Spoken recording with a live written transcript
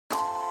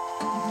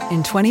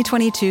In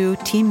 2022,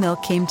 Team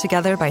Milk came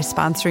together by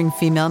sponsoring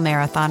female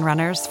marathon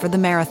runners for the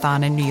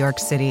marathon in New York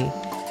City.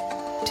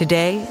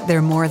 Today,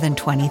 they're more than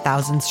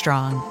 20,000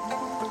 strong.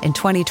 In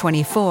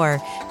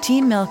 2024,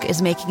 Team Milk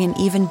is making an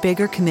even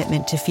bigger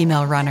commitment to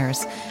female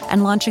runners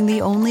and launching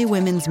the only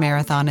women's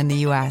marathon in the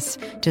U.S.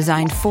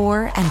 designed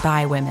for and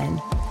by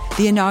women.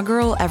 The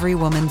inaugural Every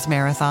Woman's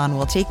Marathon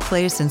will take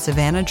place in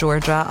Savannah,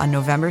 Georgia on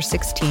November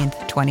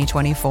 16th,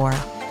 2024.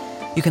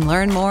 You can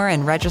learn more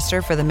and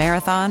register for the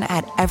marathon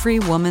at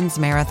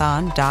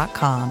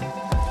everywomansmarathon.com.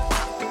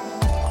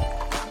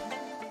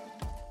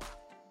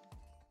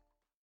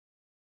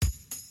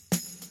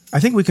 I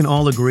think we can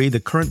all agree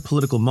the current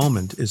political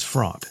moment is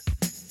fraught.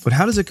 But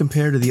how does it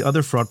compare to the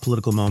other fraught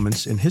political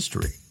moments in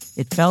history?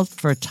 It felt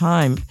for a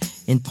time,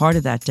 in part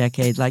of that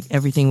decade, like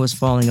everything was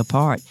falling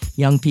apart.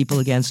 Young people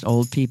against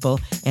old people,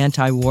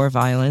 anti-war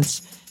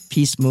violence,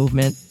 peace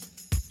movement.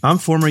 I'm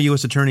former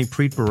U.S. Attorney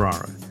Preet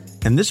Bharara,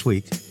 and this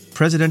week,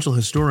 presidential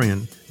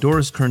historian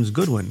Doris Kearns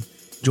Goodwin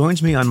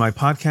joins me on my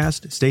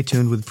podcast, Stay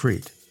Tuned with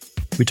Preet.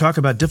 We talk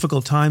about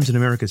difficult times in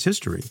America's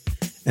history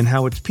and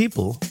how its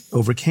people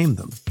overcame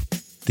them.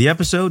 The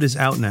episode is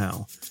out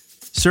now.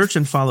 Search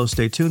and follow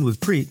Stay Tuned with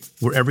Preet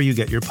wherever you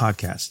get your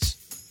podcasts.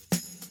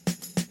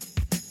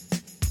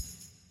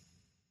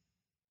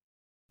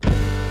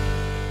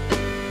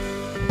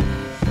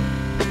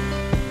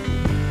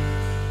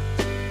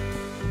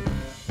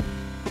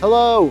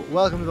 Hello,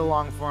 welcome to the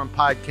Long Form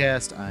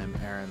Podcast. I'm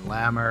Aaron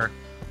Lammer.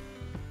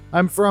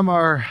 I'm from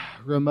our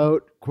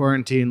remote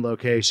quarantine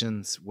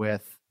locations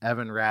with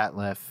Evan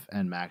Ratliff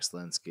and Max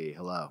Linsky.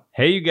 Hello.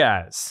 Hey, you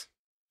guys.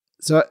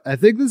 So I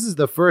think this is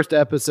the first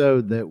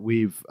episode that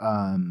we've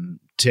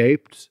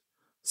taped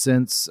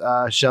since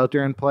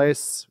shelter in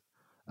place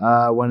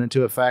went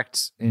into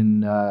effect in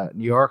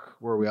New York,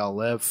 where we all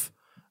live.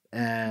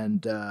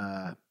 And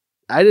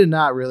I did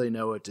not really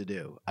know what to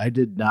do. I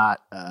did not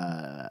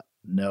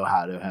know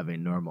how to have a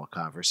normal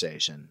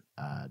conversation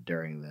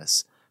during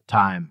this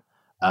time.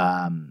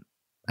 I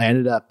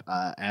ended up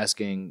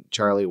asking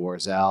Charlie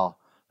Warzel,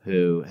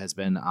 who has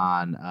been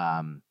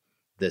on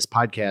this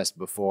podcast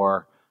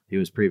before. He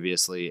was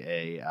previously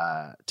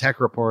a tech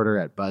reporter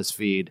at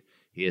BuzzFeed.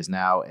 He is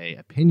now an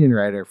opinion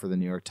writer for the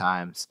New York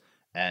Times.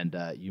 And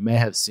you may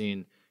have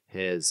seen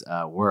his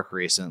work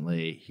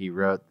recently. He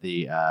wrote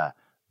the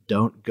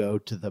 "Don't Go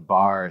to the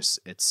Bars,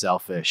 It's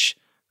Selfish."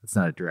 That's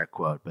not a direct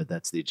quote, but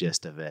that's the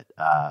gist of it.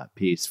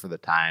 Piece for the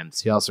Times.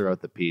 He also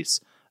wrote the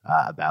piece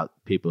about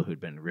people who'd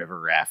been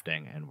river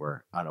rafting and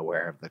were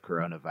unaware of the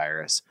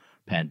coronavirus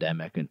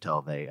pandemic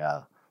until they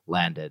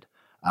landed.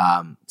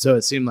 So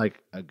it seemed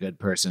like a good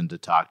person to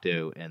talk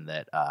to in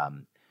that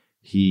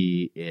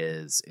he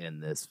is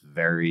in this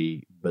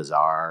very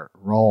bizarre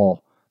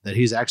role that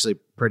he's actually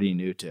pretty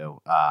new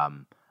to.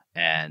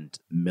 And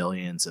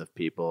millions of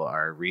people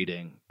are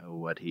reading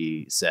what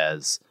he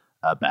says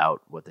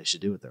about what they should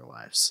do with their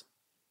lives.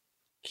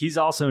 He's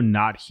also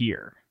not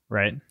here,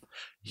 right?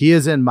 He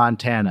is in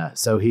Montana,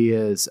 so he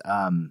is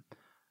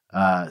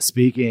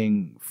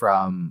speaking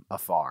from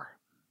afar.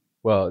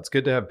 Well, it's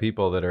good to have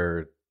people that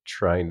are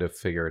trying to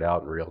figure it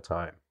out in real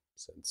time,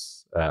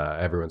 since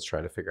everyone's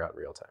trying to figure out in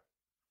real time.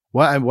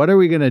 What are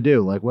we going to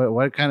do? Like,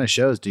 what kind of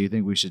shows do you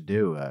think we should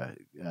do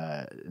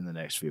in the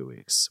next few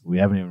weeks? We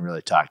haven't even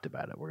really talked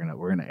about it. We're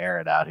gonna air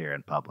it out here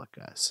in public,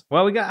 guys.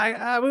 Well,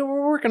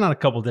 we're working on a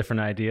couple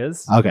different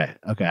ideas. Okay.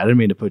 I didn't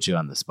mean to put you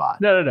on the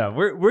spot. No.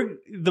 We're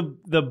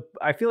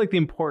I feel like the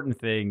important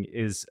thing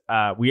is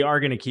we are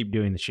going to keep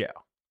doing the show.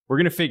 We're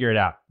going to figure it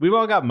out. We've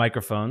all got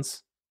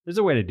microphones. There's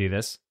a way to do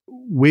this.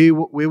 We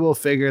will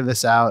figure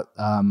this out.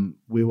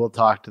 We will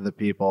talk to the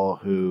people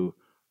who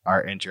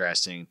are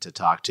interesting to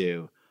talk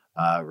to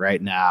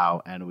right now,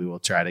 and we will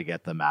try to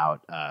get them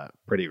out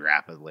pretty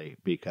rapidly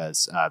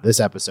because this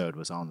episode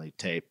was only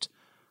taped,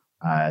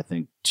 I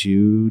think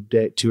 2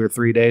 or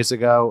 3 days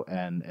ago,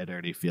 and it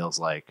already feels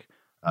like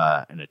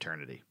an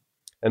eternity.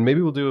 And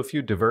maybe we'll do a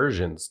few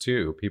diversions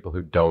too. People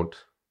who don't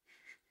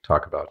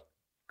talk about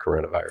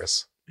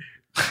coronavirus.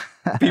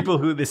 People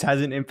who this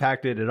hasn't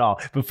impacted at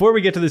all. Before we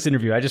get to this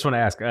interview, I just want to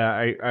ask: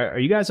 are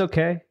you guys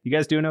okay? You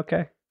guys doing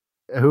okay?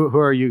 Who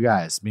are you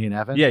guys? Me and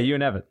Evan? Yeah, you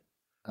and Evan.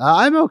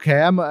 I'm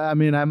okay. I'm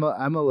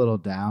a little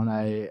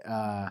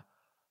down.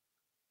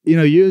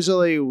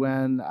 Usually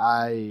when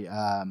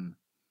I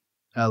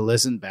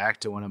listen back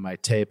to one of my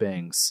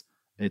tapings,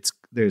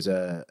 there's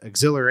a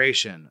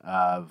exhilaration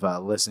of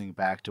listening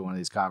back to one of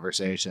these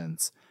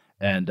conversations,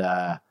 and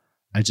I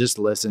just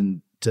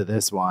listened to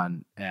this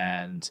one,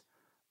 and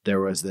there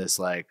was this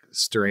like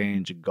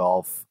strange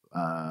gulf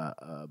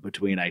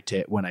between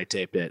when I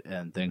taped it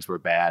and things were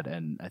bad,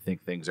 and I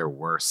think things are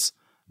worse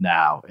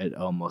now. It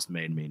almost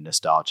made me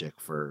nostalgic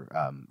for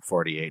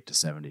 48 to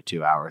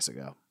 72 hours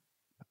ago.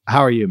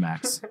 How are you,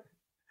 Max?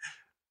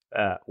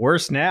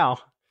 Worse now.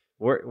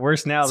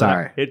 Worse now.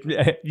 Sorry.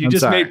 You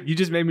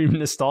just made me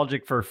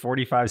nostalgic for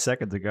 45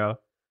 seconds ago.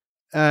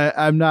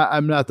 I'm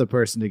not the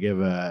person to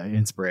give a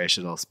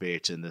inspirational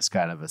speech in this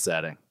kind of a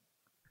setting.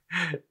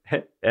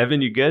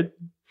 Evan, you good?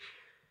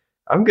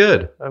 I'm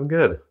good.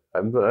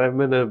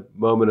 I'm in a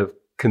moment of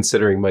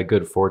considering my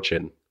good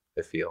fortune,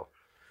 I feel.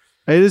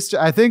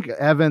 I think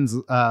Evan's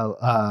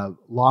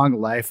long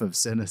life of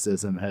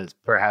cynicism has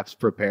perhaps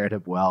prepared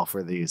him well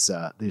for these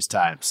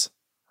times.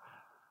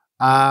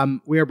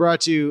 We are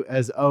brought to you,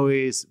 as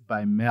always,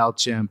 by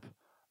MailChimp.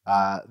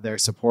 Their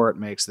support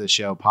makes this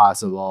show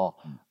possible.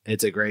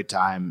 It's a great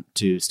time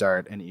to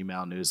start an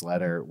email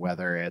newsletter,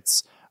 whether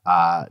it's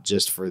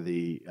just for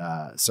the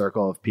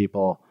circle of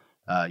people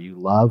you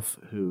love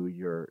who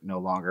you're no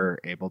longer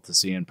able to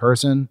see in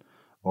person,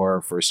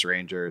 or for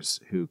strangers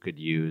who could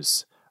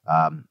use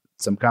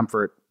some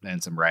comfort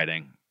and some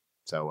writing.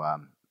 So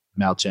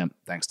MailChimp,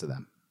 thanks to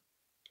them.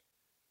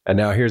 And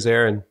now here's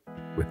Aaron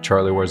with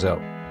Charlie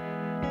Warzel.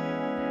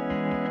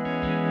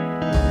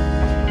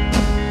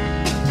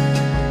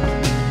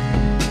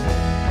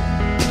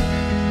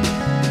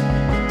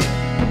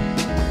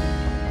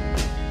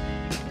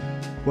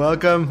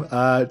 Welcome,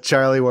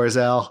 Charlie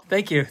Warzel.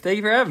 Thank you. Thank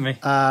you for having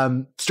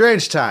me.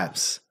 Strange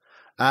times.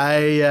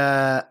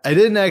 I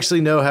didn't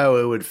actually know how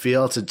it would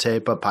feel to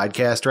tape a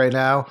podcast right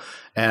now.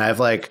 And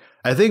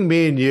I think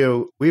me and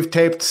you, we've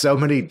taped so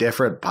many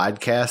different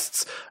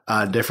podcasts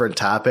on different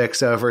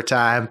topics over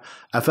time.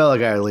 I felt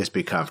like I'd at least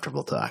be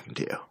comfortable talking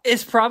to you.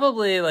 It's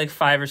probably like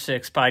 5 or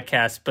 6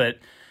 podcasts, but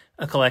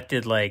a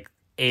collected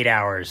 8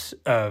 hours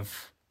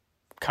of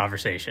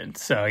conversation.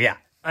 So yeah,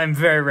 I'm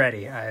very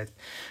ready.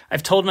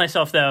 I've told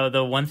myself, though,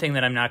 the one thing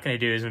that I'm not going to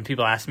do is when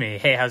people ask me,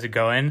 hey, how's it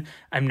going?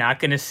 I'm not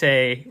going to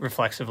say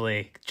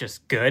reflexively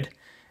just good,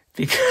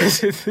 because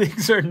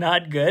things are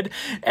not good.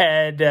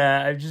 And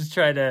I'm just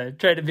trying to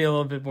be a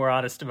little bit more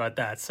honest about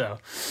that. So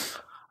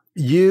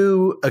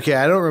I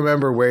don't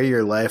remember where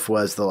your life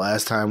was the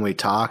last time we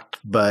talked,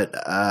 but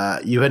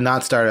you had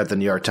not started at the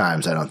New York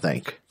Times, I don't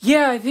think.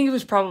 Yeah, I think it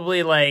was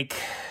probably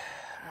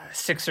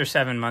 6 or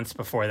 7 months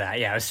before that.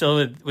 Yeah, I was still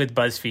with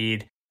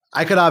BuzzFeed.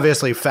 I could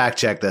obviously fact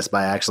check this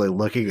by actually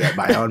looking at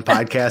my own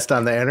podcast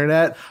on the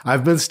internet.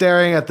 I've been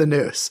staring at the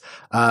news.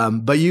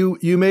 But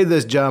you made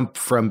this jump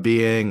from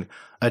being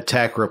a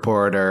tech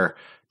reporter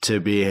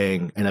to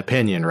being an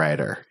opinion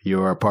writer. You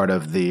were part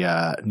of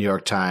the New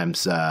York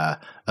Times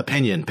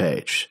opinion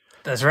page.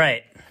 That's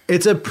right.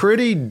 It's a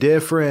pretty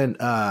different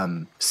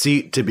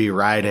seat to be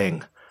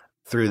riding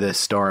through this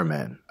storm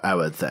in, I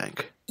would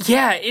think.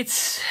 Yeah, in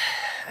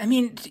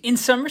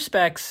some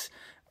respects,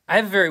 I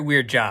have a very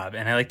weird job,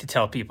 and I like to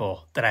tell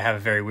people that I have a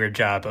very weird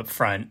job up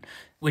front,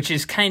 which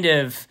is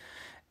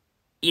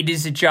it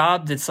is a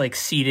job that's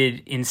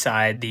seated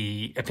inside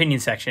the opinion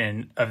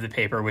section of the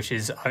paper, which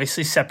is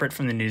obviously separate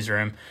from the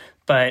newsroom.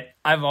 But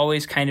I've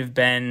always kind of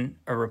been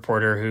a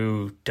reporter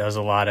who does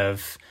a lot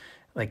of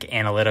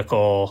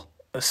analytical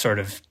sort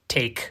of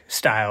take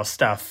style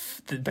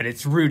stuff, but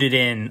it's rooted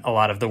in a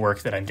lot of the work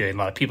that I'm doing, a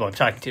lot of people I'm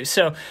talking to.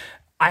 So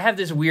I have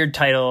this weird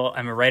title.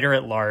 I'm a writer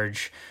at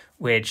large,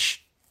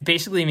 which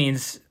basically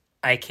means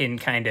I can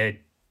kind of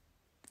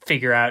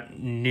figure out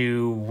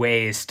new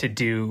ways to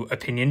do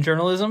opinion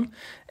journalism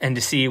and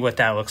to see what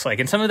that looks like.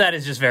 And some of that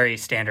is just very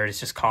standard. It's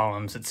just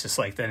columns. It's just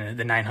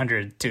the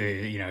 900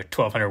 to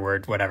 1,200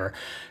 word, whatever.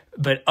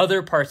 But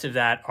other parts of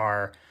that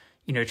are,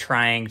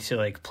 trying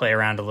to play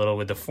around a little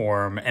with the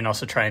form, and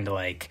also trying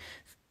to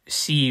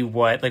see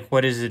what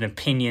does an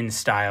opinion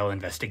style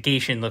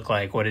investigation look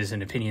like? What is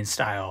an opinion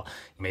style,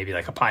 maybe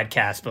a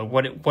podcast, but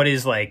what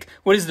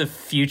is the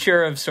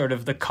future of sort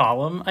of the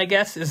column, I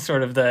guess, is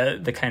sort of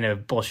the kind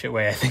of bullshit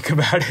way I think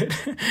about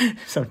it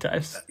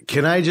sometimes.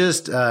 Can I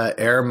just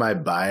air my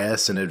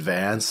bias in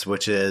advance,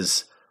 which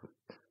is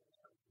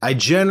I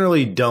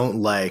generally don't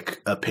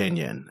like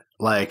opinion.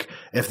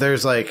 If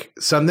there's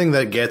something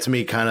that gets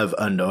me kind of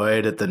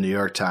annoyed at the New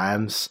York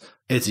Times,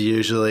 it's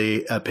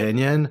usually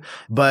opinion.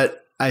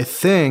 But I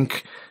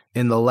think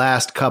in the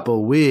last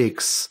couple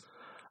weeks,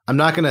 I'm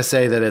not going to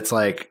say that it's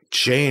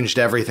changed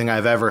everything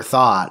I've ever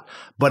thought,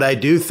 but I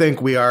do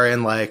think we are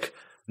in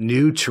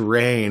new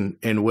terrain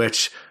in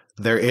which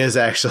there is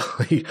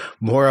actually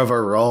more of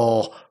a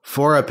role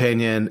for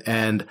opinion,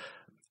 and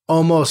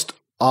almost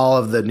all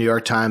of the New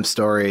York Times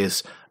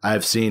stories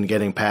I've seen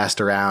getting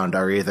passed around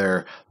are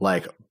either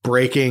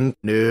breaking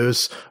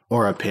news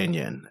or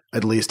opinion,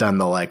 at least on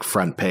the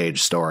front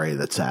page story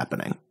that's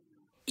happening.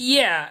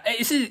 Yeah,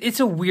 it's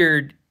a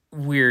weird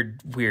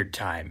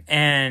time.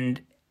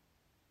 And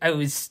I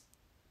was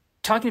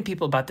talking to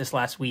people about this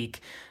last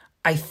week.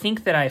 I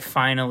think that I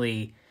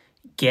finally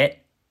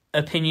get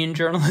opinion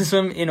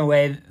journalism in a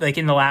way,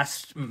 in the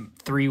last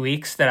 3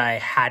 weeks, that I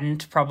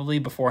hadn't probably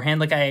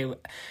beforehand.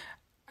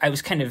 I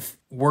was kind of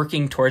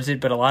working towards it,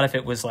 but a lot of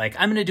it was I'm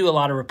going to do a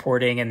lot of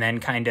reporting and then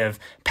kind of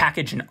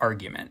package an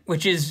argument,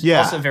 which is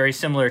also very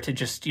similar to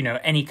just,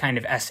 any kind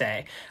of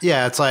essay.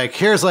 Yeah, it's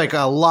here's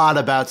a lot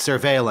about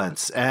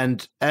surveillance.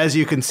 And as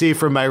you can see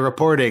from my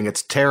reporting,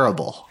 it's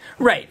terrible.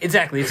 Right,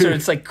 exactly. So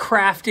it's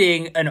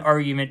crafting an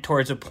argument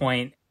towards a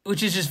point,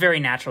 which is just very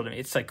natural to me.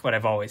 It's what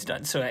I've always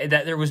done. So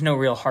that there was no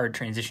real hard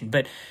transition.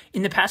 But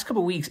in the past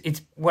couple of weeks,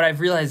 it's what I've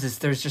realized is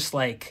there's just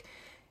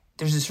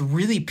there's this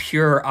really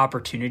pure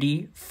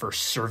opportunity for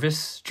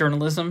service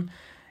journalism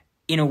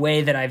in a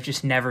way that I've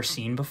just never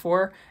seen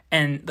before.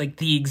 And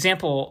the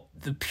example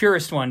the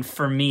purest one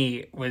for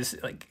me was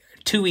like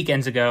 2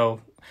 weekends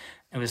ago.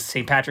 It was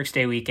St. Patrick's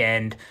Day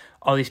weekend.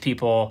 All these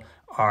people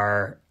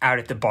are out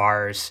at the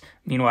bars.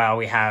 Meanwhile,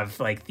 we have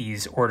like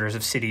these orders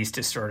of cities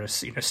to sort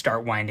of, you know,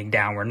 start winding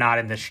down. We're not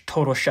in the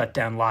total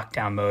shutdown,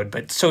 lockdown mode,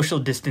 but social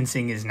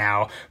distancing is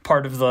now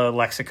part of the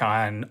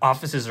lexicon.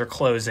 Offices are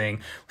closing.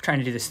 We're trying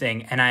to do this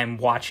thing. And I'm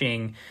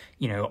watching,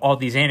 you know, all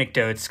these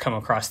anecdotes come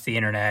across the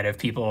internet of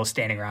people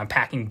standing around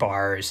packing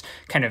bars,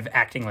 kind of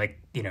acting like,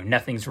 you know,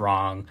 nothing's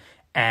wrong.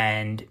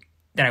 And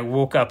then I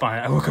woke up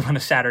on a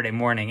Saturday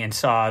morning and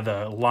saw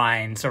the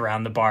lines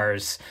around the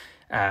bars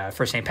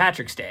for St.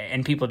 Patrick's Day,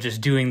 and people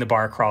just doing the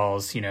bar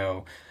crawls, you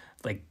know,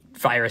 like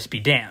virus be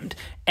damned.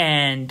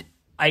 And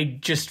I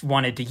just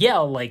wanted to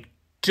yell, like,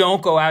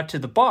 don't go out to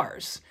the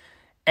bars.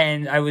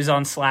 And I was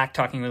on Slack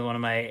talking with one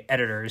of my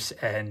editors,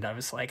 and I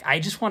was like, I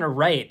just want to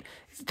write,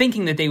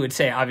 thinking that they would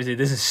say, obviously,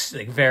 this is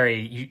like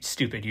very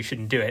stupid, you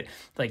shouldn't do it.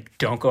 Like,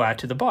 don't go out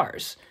to the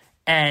bars.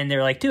 And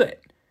they're like, do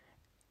it.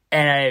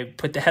 And I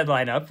put the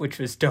headline up, which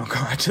was don't go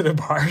out to the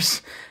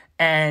bars.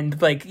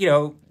 And like, you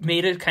know,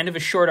 made a kind of a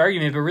short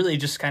argument, but really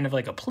just kind of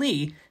like a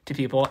plea to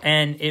people.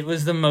 And it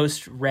was the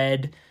most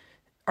read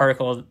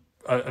article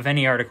of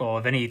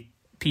any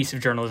piece of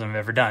journalism I've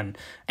ever done.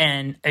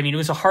 And I mean, it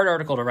was a hard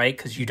article to write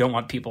because you don't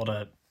want people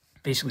to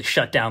basically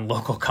shut down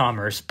local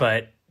commerce,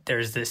 but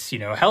there's this, you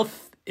know,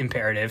 health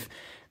imperative.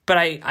 But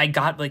I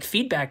got like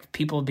feedback,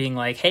 people being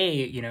like,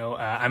 hey, you know,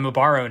 I'm a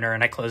bar owner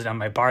and I closed down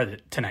my bar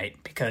tonight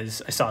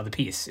because I saw the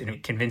piece and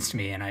it convinced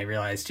me. And I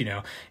realized, you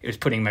know, it was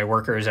putting my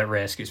workers at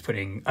risk. It was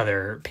putting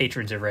other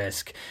patrons at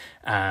risk.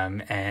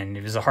 And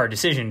it was a hard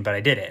decision, but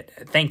I did it.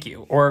 Thank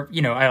you. Or,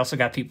 you know, I also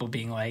got people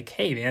being like,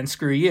 hey, man,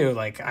 screw you.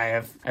 Like I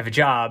have a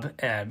job.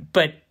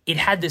 But it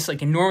had this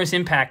like enormous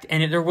impact,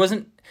 and there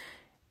wasn't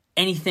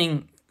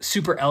anything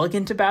super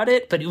elegant about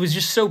it, but it was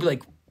just so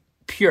like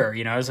pure,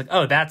 you know. I was like,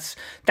 oh, that's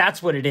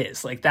what it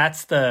is. Like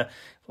that's the,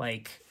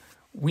 like,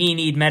 we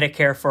need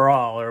Medicare for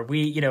all, or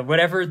we, you know,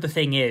 whatever the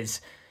thing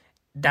is,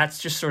 that's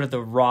just sort of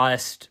the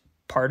rawest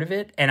part of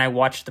it. And I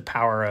watched the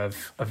power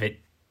of it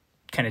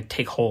kind of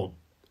take hold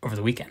over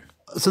the weekend.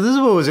 So this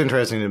is what was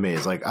interesting to me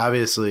is, like,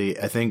 obviously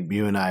I think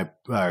you and I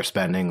are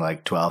spending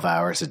like 12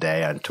 hours a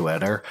day on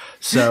Twitter.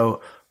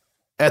 So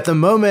at the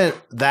moment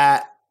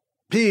that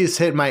piece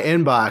hit my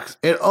inbox,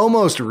 it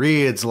almost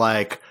reads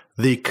like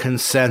the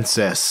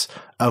consensus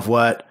of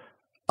what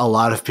a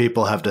lot of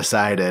people have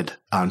decided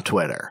on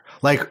Twitter,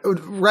 like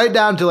right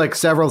down to like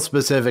several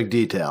specific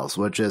details,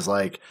 which is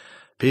like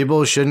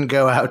people shouldn't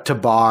go out to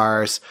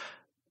bars.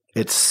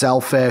 It's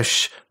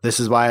selfish. This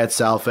is why it's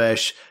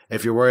selfish.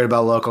 If you're worried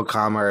about local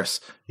commerce,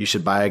 you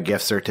should buy a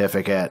gift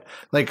certificate.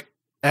 Like,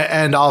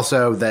 and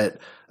also that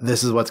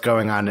this is what's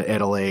going on in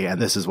Italy and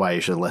this is why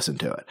you should listen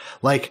to it.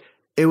 Like,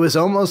 it was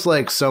almost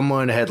like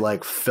someone had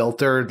like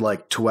filtered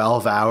like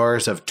 12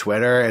 hours of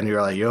Twitter and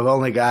you're like, you've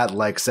only got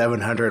like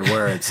 700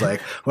 words. Like,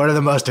 what are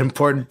the most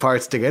important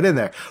parts to get in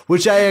there?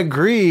 Which I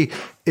agree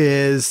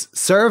is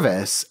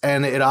service.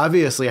 And it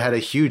obviously had a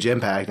huge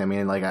impact. I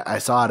mean, like I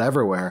saw it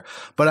everywhere,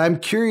 but I'm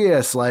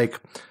curious, like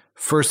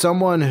for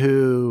someone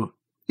who,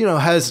 you know,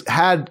 has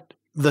had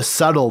the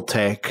subtle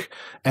take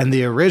and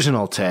the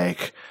original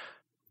take,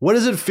 what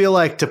does it feel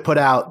like to put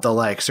out the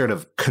like sort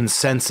of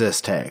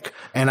consensus take?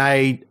 And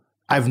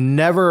I've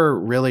never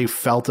really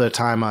felt a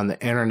time on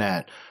the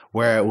internet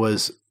where it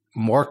was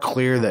more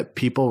clear that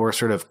people were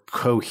sort of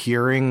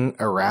cohering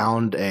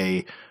around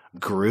a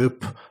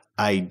group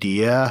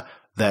idea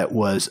that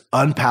was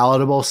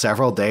unpalatable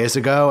several days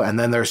ago. And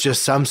then there's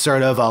just some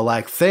sort of a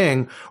like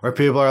thing where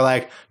people are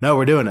like, no,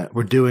 we're doing it.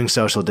 We're doing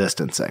social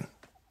distancing.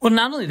 Well,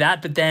 not only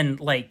that, but then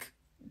like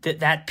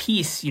that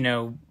piece, you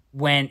know,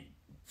 went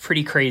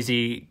pretty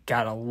crazy,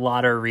 got a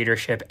lot of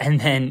readership, and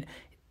then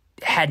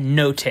had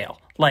no tail.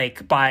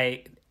 Like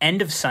by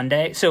end of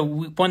Sunday. So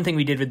one thing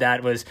we did with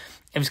that was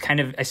it was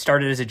kind of, I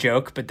started as a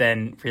joke, but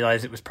then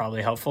realized it was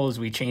probably helpful as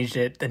we changed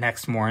it the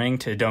next morning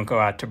to don't go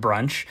out to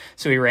brunch.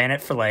 So we ran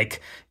it for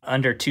like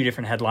under 2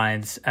 different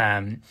headlines.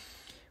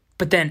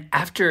 But then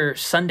after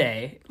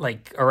Sunday,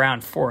 like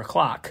around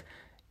 4:00,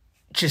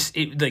 just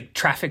like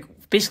traffic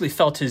basically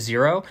fell to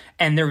zero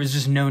and there was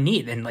just no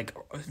need. And like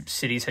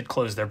cities had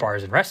closed their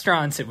bars and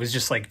restaurants. It was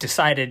just like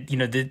decided, you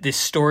know, this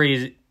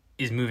story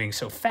is moving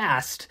so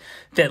fast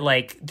that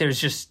like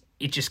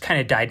it just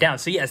kind of died down.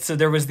 So yeah, so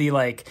there was the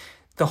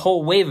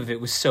whole wave of it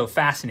was so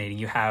fascinating.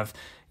 You have,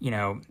 you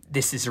know,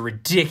 this is a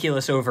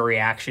ridiculous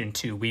overreaction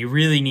to we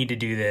really need to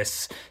do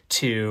this,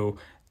 to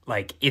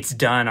like it's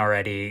done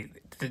already.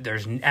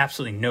 There's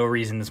absolutely no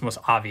reason, this most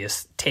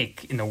obvious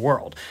take in the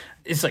world.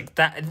 It's like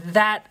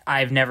that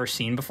I've never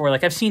seen before.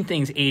 Like I've seen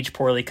things age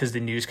poorly because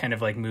the news kind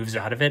of like moves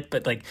out of it,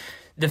 but like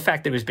the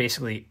fact that it was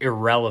basically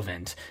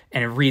irrelevant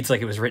and it reads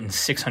like it was written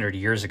 600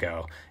 years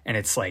ago and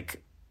it's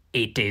like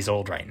 8 days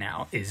old right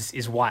now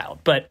is wild.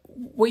 But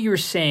what you were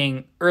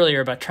saying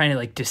earlier about trying to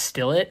like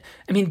distill it,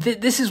 I mean,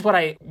 this is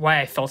why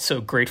I felt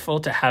so grateful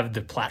to have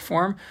the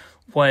platform.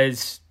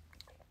 Was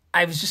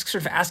I was just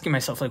sort of asking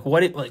myself, like,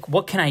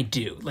 what can I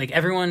do? Like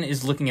everyone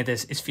is looking at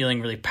this, is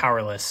feeling really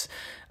powerless.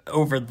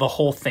 over the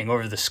whole thing,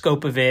 over the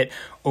scope of it,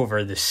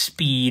 over the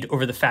speed,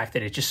 over the fact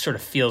that it just sort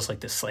of feels like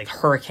this like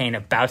hurricane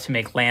about to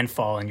make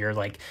landfall, and you're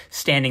like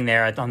standing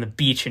there on the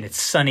beach and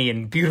it's sunny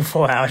and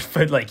beautiful out,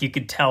 but like you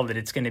could tell that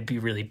it's going to be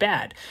really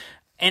bad.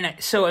 And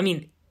so, I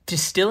mean,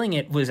 distilling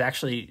it was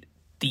actually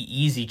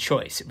the easy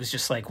choice. It was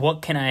just like,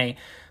 what can I,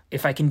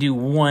 if I can do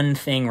one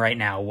thing right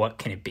now, what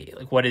can it be?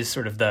 Like, what is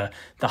sort of the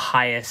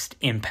highest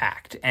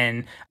impact?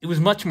 And it was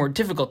much more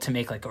difficult to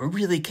make like a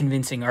really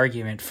convincing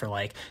argument for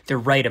like the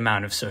right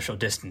amount of social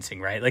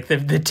distancing, right? Like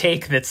the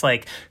take that's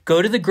like,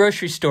 go to the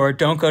grocery store,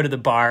 don't go to the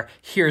bar,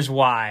 here's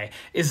why,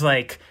 is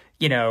like,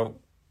 you know,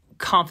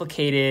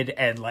 complicated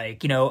and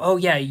like, you know, oh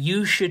yeah,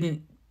 you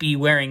shouldn't be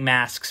wearing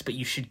masks, but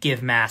you should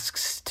give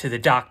masks to the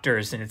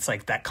doctors. And it's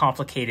like that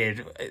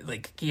complicated,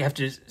 like you have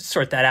to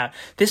sort that out.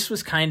 This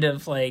was kind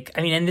of like,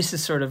 I mean, and this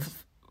is sort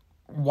of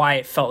why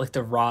it felt like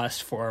the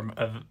rawest form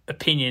of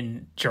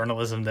opinion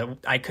journalism that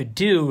I could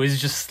do,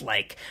 is just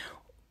like,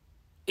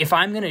 if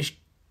I'm going to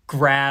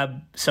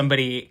grab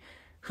somebody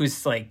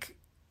who's like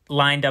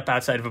lined up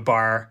outside of a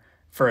bar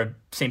for a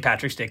St.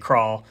 Patrick's Day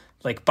crawl,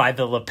 like by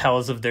the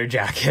lapels of their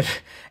jacket,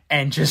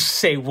 and just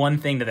say one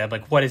thing to them,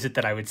 like, what is it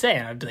that I would say?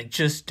 And I'd be like,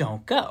 just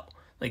don't go.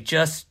 Like,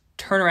 just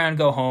turn around,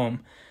 go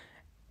home.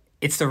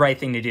 It's the right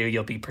thing to do.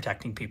 You'll be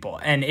protecting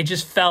people. And it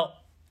just felt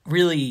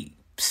really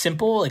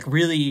simple, like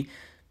really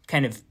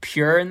kind of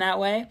pure in that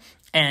way.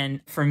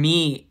 And for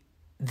me,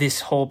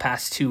 this whole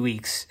past 2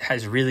 weeks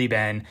has really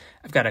been,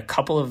 I've got a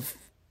couple of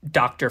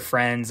doctor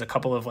friends, a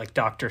couple of like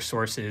doctor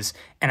sources,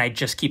 and I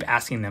just keep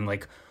asking them,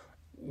 like,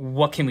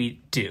 what can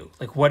we do?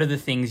 Like, what are the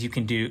things you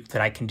can do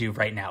that I can do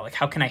right now? Like,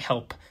 how can I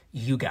help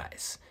you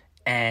guys?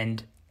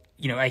 And,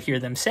 you know, I hear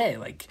them say,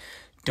 like,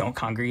 don't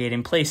congregate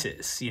in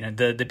places. You know,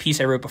 the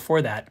piece I wrote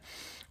before that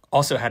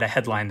also had a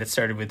headline that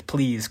started with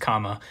please,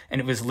 comma,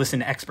 and it was listen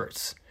to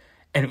experts.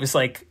 And it was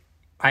like,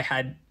 I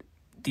had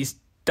these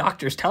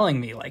doctors telling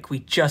me, like, we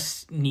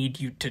just need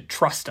you to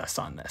trust us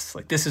on this.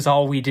 Like, this is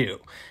all we do.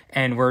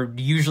 And we're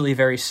usually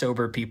very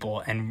sober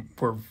people, and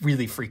we're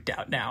really freaked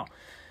out now.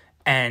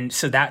 And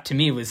so that to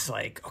me was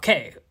like,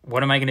 okay,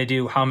 what am I going to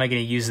do? How am I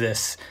going to use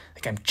this?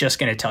 Like, I'm just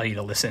going to tell you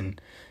to listen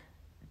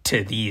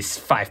to these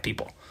 5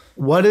 people.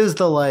 What is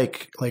the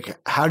like,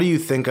 how do you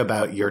think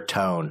about your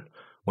tone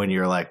when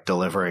you're like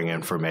delivering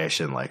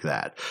information like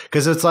that?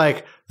 Because it's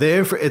like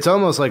it's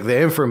almost like the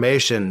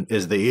information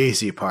is the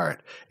easy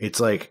part.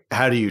 It's like,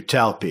 how do you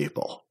tell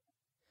people?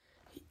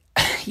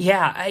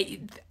 Yeah,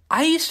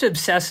 I used to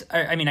obsess.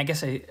 I mean, I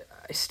guess I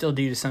still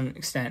do to some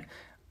extent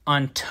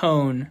on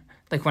tone.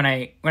 Like when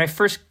I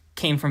first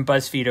came from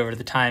BuzzFeed over to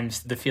the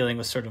Times, the feeling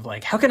was sort of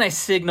like, how can I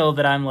signal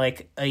that I'm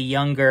like a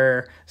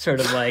younger sort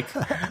of like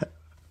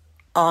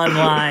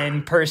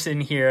online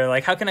person here?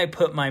 Like, how can I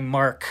put my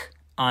mark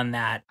on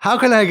that? How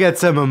can I get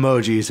some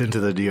emojis into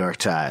the New York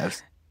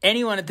Times?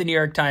 Anyone at the New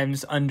York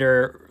Times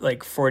under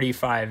like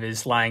 45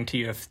 is lying to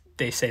you if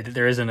they say that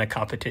there isn't a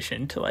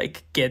competition to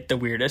like get the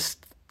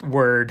weirdest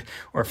word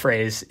or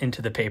phrase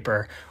into the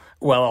paper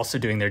while also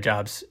doing their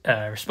jobs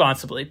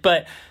responsibly.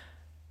 But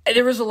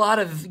there was a lot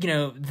of, you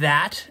know,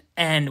 that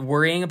and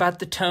worrying about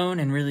the tone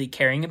and really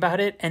caring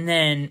about it. And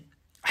then,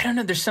 I don't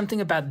know, there's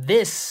something about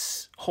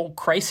this whole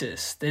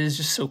crisis that is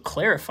just so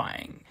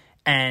clarifying.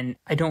 And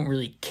I don't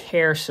really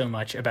care so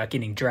much about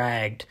getting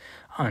dragged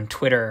on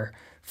Twitter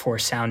for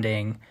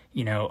sounding,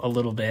 you know, a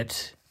little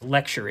bit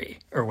lectury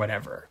or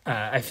whatever.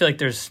 I feel like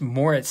there's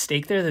more at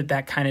stake there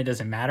that kind of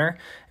doesn't matter.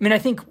 I mean, I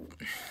think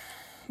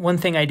one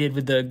thing I did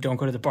with the don't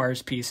go to the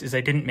bars piece is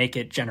I didn't make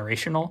it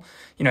generational.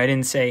 You know, I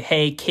didn't say,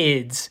 hey,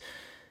 kids,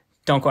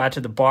 don't go out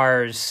to the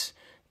bars,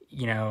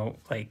 you know,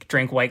 like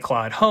drink White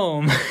Claw at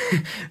home.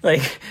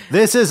 Like,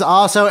 this is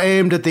also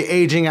aimed at the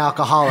aging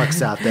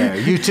alcoholics out there.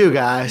 You too,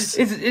 guys.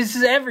 It's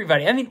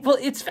everybody. I mean, well,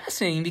 it's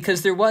fascinating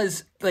because there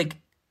was like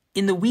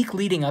in the week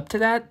leading up to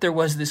that, there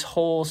was this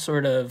whole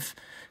sort of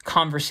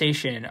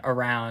conversation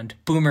around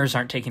boomers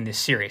aren't taking this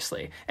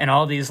seriously. And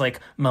all these like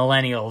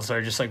millennials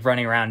are just like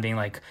running around being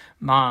like,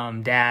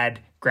 mom, dad,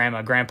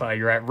 grandma, grandpa,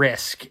 you're at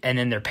risk. And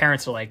then their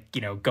parents are like,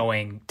 you know,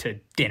 going to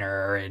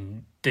dinner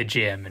and the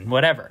gym and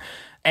whatever.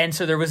 And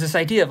so there was this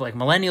idea of like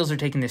millennials are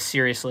taking this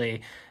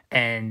seriously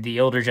and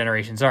the older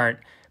generations aren't.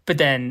 But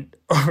then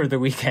over the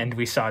weekend,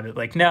 we saw that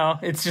like, no,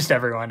 it's just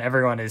everyone.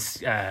 Everyone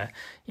is,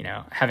 you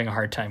know, having a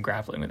hard time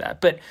grappling with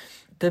that. But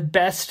the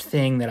best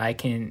thing that I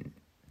can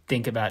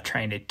think about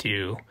trying to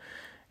do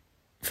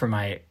for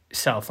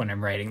myself when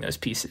I'm writing those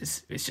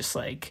pieces is just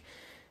like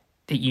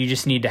that you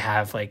just need to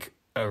have like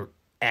a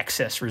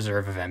excess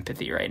reserve of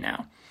empathy right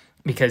now,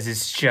 because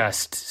it's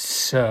just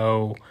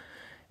so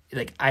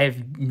like I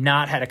have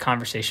not had a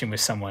conversation with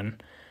someone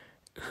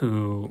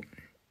who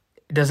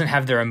doesn't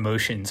have their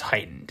emotions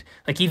heightened.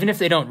 Like even if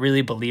they don't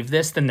really believe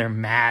this, then they're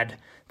mad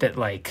that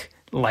like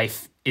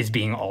life is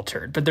being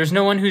altered. But there's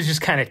no one who's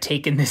just kind of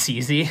taken this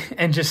easy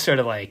and just sort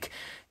of like.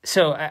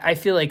 So I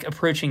feel like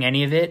approaching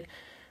any of it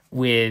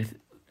with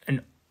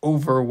an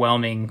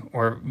overwhelming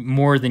or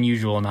more than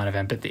usual amount of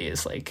empathy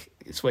is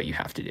what you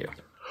have to do.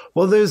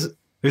 Well, there's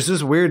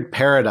this weird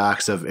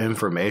paradox of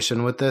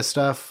information with this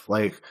stuff.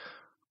 Like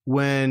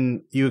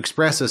when you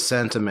express a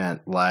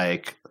sentiment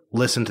like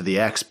listen to the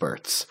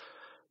experts,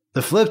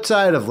 the flip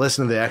side of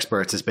listen to the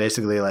experts is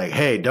basically like,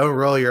 hey, don't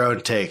roll your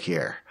own take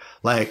here.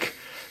 Like,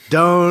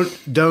 don't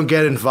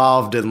get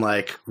involved in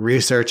like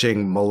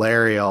researching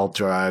malarial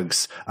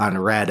drugs on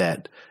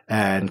Reddit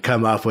and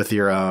come up with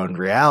your own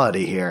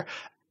reality here.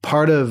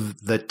 Part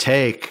of the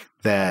take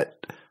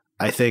that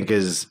I think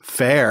is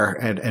fair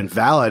and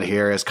valid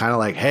here is kind of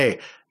like, hey,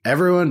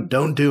 everyone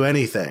don't do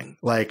anything.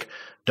 Like,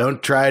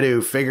 don't try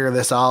to figure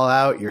this all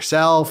out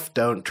yourself.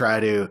 Don't try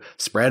to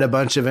spread a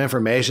bunch of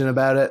information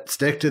about it.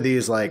 Stick to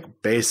these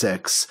like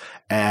basics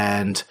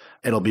and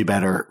it'll be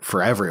better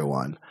for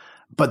everyone.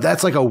 But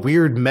that's like a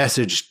weird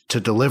message to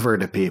deliver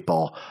to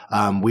people.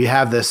 We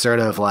have this sort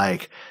of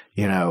like,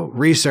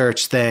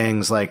 research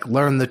things, like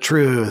learn the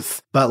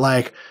truth, but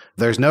like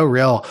there's no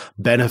real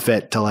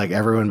benefit to like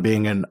everyone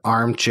being an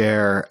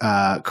armchair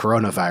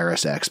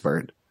coronavirus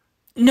expert.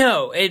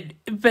 No,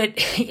 but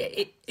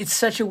it's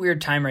such a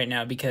weird time right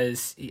now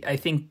because I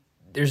think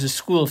there's a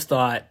school of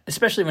thought,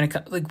 especially when it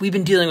comes, like we've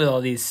been dealing with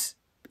all these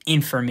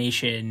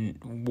information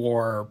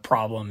war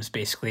problems.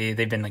 Basically,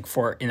 they've been like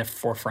in the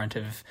forefront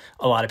of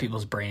a lot of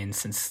people's brains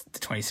since the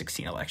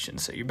 2016 election.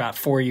 So you're about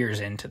 4 years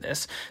into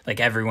this, like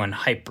everyone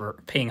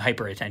paying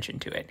hyper attention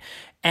to it.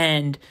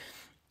 And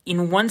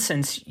in one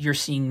sense, you're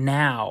seeing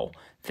now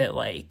that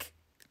like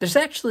there's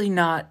actually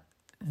not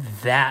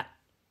that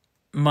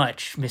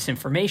much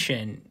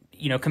misinformation,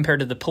 compared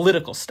to the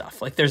political stuff.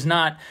 Like there's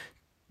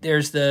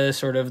the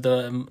sort of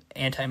the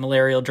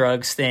anti-malarial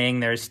drugs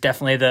thing. There's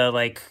definitely the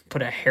like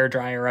put a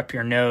hairdryer up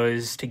your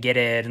nose to get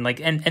it. And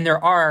like, and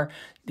there are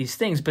these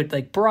things, but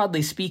like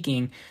broadly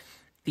speaking,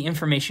 the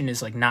information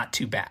is like not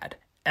too bad.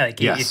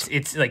 Like yes.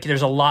 It's like,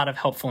 there's a lot of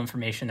helpful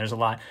information. There's a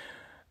lot.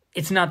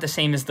 It's not the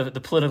same as the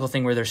political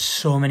thing where there's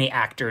so many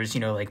actors,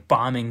 like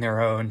bombing their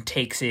own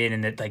takes in,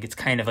 and that like it's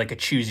kind of like a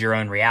choose your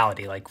own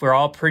reality. Like we're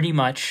all pretty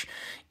much,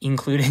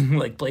 including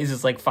like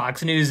places like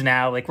Fox News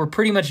now, like we're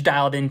pretty much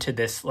dialed into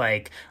this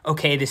like,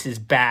 okay, this is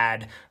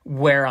bad.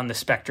 Where on the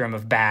spectrum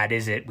of bad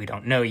is it? We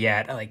don't know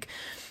yet. Like,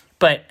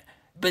 but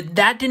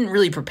that didn't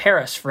really prepare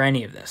us for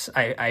any of this,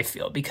 I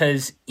feel,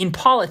 because in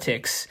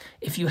politics,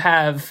 if you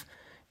have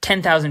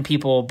 10,000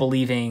 people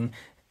believing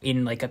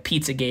in like a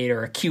Pizzagate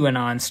or a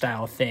QAnon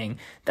style thing,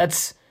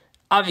 that's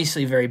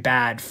obviously very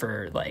bad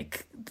for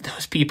like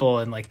those people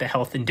and like the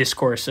health and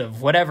discourse of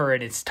whatever,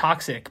 and it's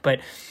toxic. But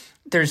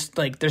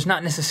there's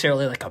not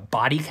necessarily like a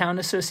body count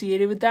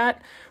associated with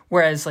that.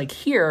 Whereas like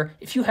here,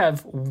 if you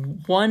have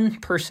one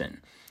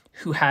person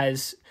who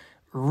has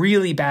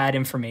really bad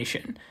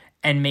information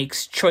and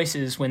makes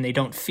choices when they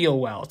don't feel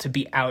well to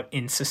be out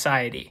in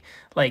society,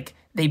 like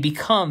they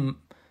become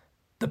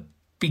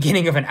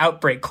beginning of an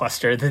outbreak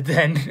cluster that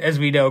then, as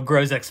we know,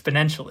 grows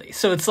exponentially.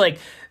 So it's like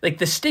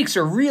the stakes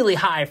are really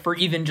high for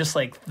even just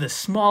like the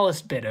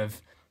smallest bit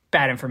of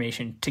bad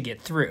information to get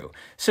through.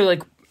 So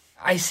like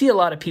I see a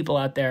lot of people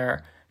out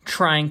there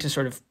trying to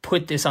sort of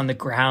put this on the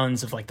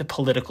grounds of like the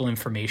political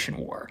information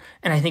war.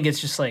 And I think it's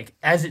just like,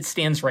 as it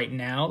stands right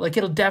now, like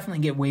it'll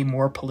definitely get way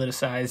more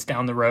politicized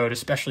down the road,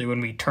 especially when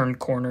we turn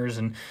corners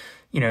and,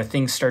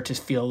 things start to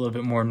feel a little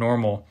bit more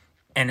normal.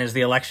 And as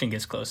the election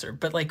gets closer.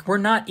 But like we're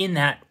not in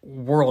that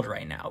world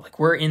right now. Like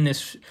we're in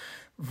this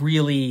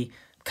really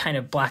kind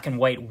of black and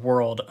white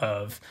world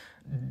of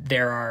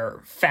there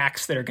are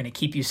facts that are going to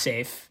keep you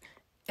safe.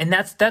 And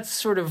that's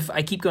sort of,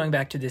 I keep going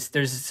back to this.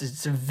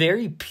 It's a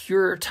very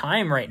pure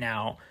time right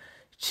now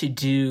to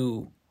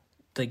do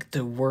like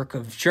the work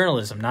of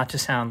journalism, not to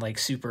sound like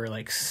super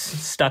like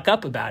stuck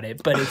up about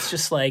it, but it's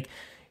just like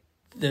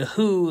the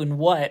who and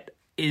what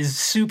is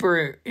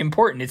super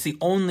important. It's the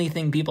only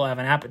thing people have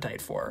an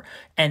appetite for.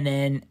 And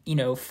then,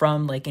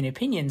 from like an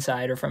opinion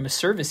side or from a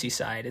servicey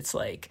side, it's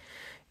like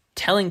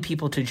telling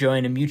people to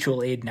join a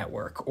mutual aid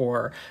network,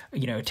 or,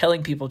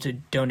 telling people to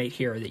donate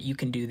here, that you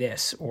can do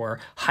this, or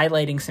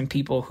highlighting some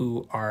people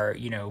who are,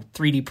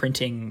 3D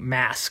printing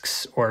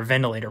masks or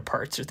ventilator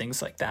parts or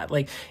things like that.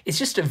 Like, it's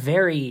just a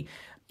very,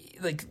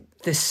 like,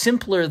 the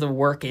simpler the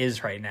work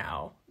is right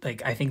now,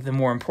 like, I think the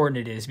more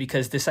important it is,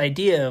 because this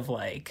idea of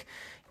like,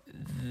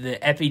 the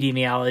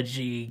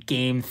epidemiology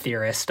game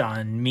theorist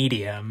on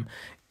Medium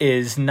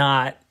is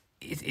not,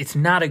 it's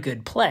not a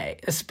good play,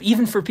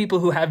 even for people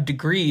who have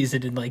degrees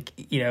in like,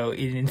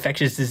 in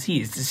infectious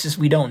disease. It's just,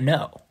 we don't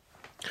know.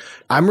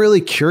 I'm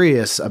really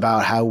curious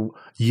about how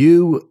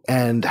you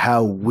and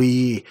how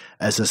we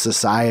as a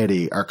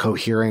society are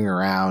cohering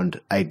around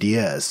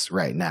ideas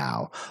right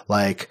now.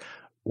 Like,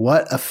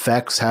 what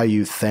affects how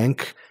you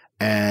think,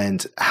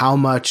 and how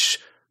much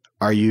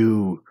are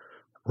you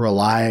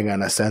relying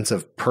on a sense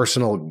of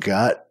personal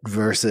gut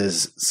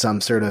versus some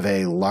sort of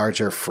a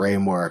larger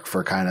framework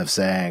for kind of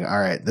saying, all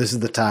right, this is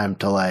the time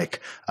to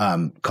like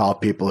call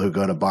people who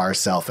go to bars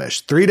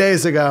selfish. 3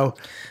 days ago,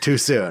 too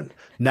soon.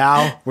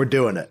 Now we're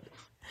doing it.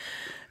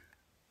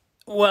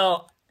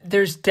 Well,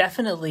 there's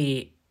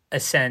definitely a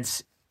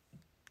sense.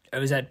 I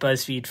was at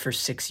BuzzFeed for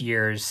 6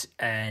 years,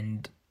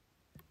 and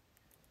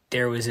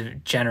there was a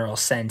general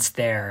sense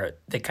there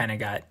that kind of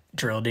got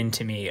drilled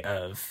into me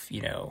of,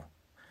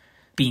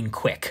 being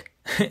quick,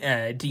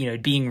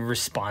 being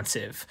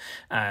responsive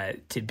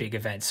to big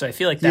events. So I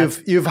feel like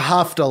you've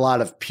huffed a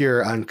lot of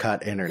pure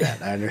uncut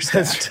internet. I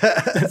understand.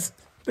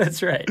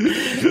 That's right.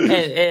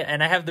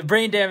 And I have the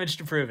brain damage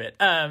to prove it.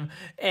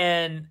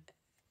 And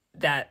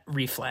that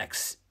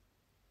reflex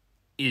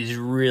is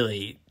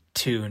really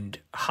tuned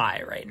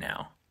high right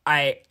now.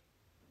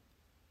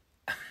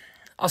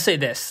 I'll say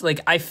this, like,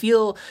 I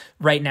feel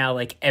right now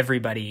like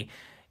everybody,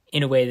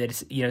 in a way that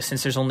is,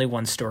 since there's only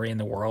one story in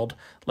the world,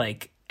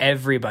 like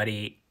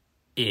everybody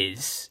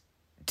is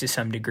to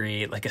some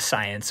degree like a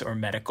science or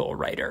medical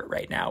writer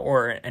right now,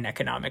 or an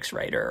economics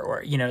writer,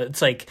 or,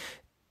 it's like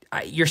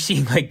you're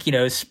seeing like,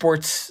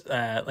 sports,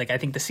 like I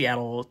think the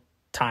Seattle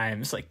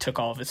Times like took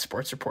all of its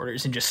sports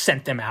reporters and just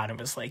sent them out and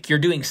was like, you're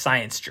doing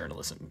science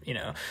journalism,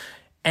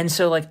 And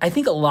so like, I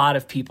think a lot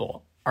of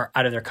people are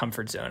out of their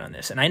comfort zone on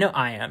this. And I know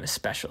I am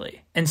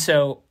especially. And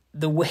so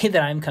the way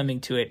that I'm coming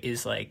to it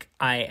is like,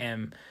 I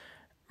am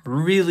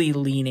really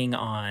leaning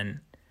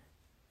on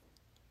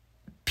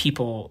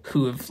people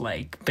who have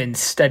like been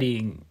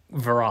studying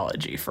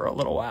virology for a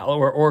little while,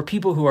 or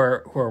people who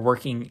are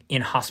working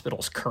in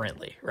hospitals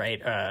currently,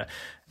 right?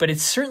 But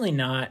it's certainly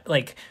not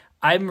like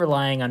I'm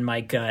relying on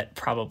my gut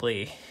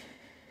probably.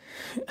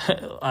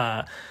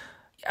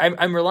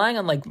 I'm relying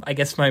on like, I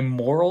guess, my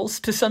morals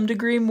to some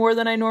degree more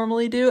than I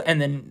normally do,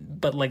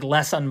 but like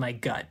less on my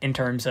gut in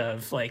terms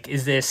of like,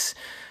 is this?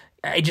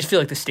 I just feel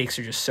like the stakes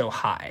are just so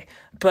high,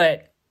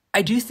 but.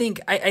 I do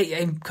think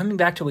I'm coming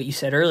back to what you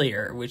said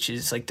earlier, which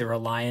is like the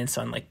reliance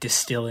on like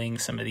distilling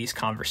some of these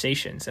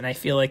conversations. And I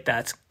feel like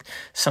that's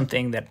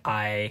something that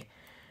I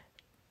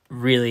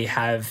really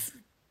have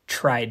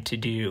tried to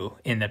do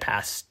in the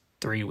past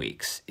 3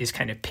 weeks, is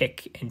kind of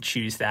pick and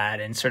choose that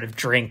and sort of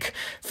drink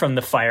from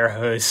the fire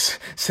hose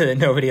so that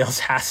nobody else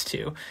has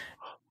to.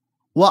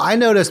 Well, I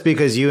noticed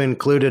because you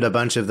included a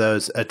bunch of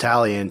those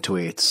Italian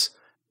tweets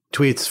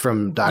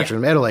from Doctor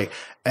from Italy,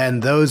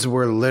 and those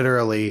were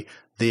literally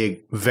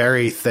the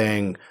very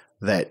thing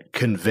that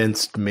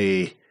convinced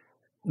me,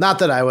 not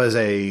that I was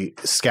a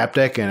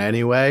skeptic in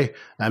any way.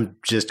 I'm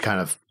just kind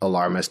of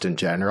alarmist in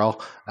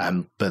general.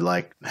 But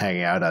like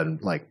hanging out on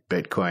like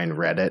Bitcoin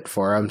Reddit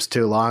forums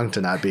too long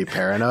to not be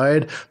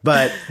paranoid.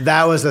 But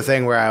that was the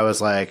thing where I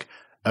was like,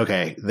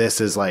 okay, this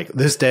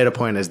data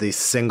point is the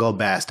single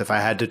best. If I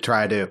had to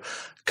try to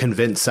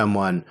convince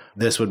someone,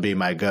 this would be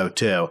my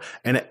go-to.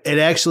 And it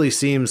actually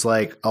seems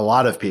like a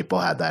lot of people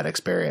had that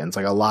experience.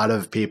 Like a lot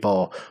of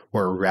people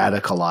were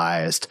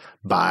radicalized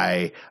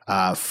by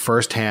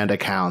firsthand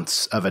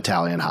accounts of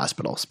Italian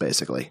hospitals,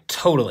 basically.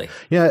 Totally.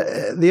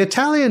 Yeah. The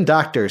Italian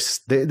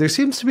doctors, there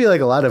seems to be like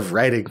a lot of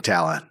writing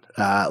talent.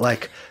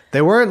 Like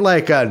they weren't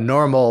like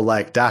normal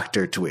like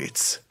doctor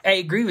tweets. I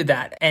agree with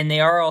that. And they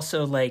are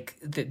also like,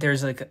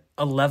 there's like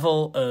a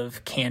level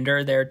of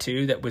candor there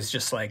too that was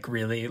just like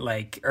really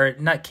like, or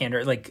not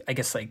candor, like I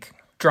guess like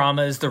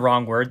drama is the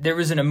wrong word. There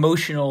was an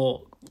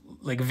emotional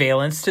like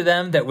valence to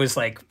them that was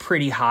like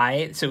pretty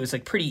high. So it was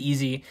like pretty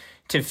easy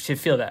to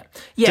feel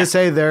that. Yeah. To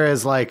say there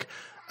is like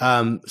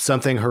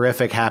something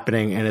horrific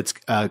happening and it's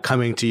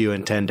coming to you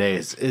in 10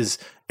 days is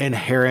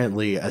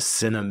inherently a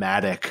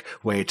cinematic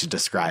way to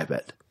describe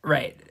it.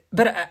 Right.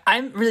 But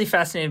I'm really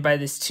fascinated by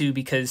this too,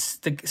 because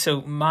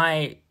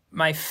my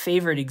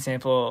favorite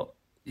example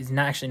is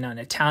not an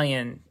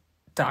Italian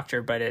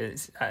doctor, but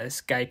is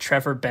this guy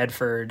Trevor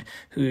Bedford,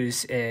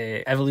 who's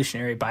an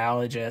evolutionary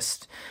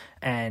biologist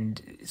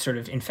and sort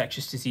of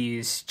infectious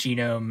disease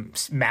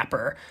genome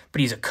mapper,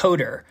 but he's a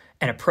coder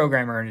and a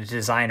programmer and a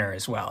designer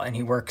as well, and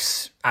he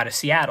works out of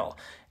Seattle.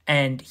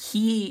 And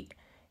he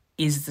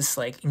is this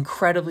like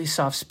incredibly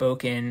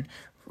soft-spoken,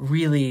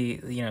 really,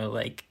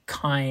 like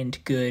kind,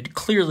 good,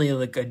 clearly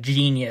like a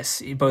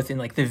genius, both in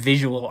like the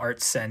visual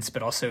arts sense,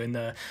 but also in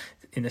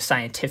the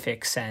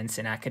scientific sense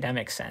and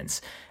academic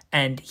sense.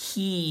 And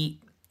he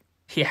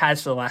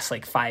has for the last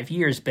like 5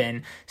 years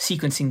been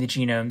sequencing the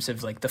genomes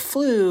of like the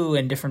flu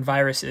and different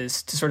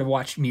viruses to sort of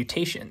watch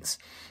mutations.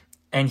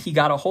 And he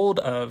got a hold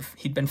of,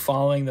 he'd been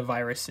following the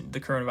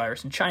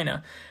coronavirus in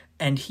China,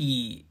 and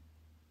he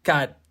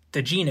got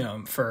the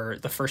genome for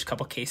the first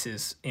couple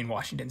cases in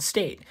Washington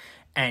State.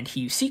 And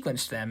he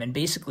sequenced them and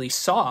basically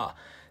saw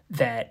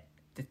that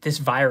this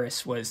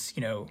virus was,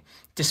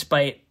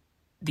 despite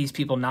these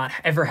people not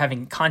ever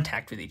having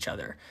contact with each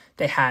other,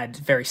 they had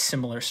very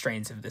similar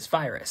strains of this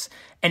virus.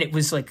 And it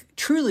was like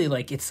truly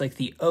like, it's like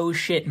the oh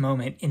shit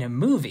moment in a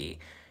movie,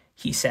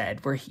 he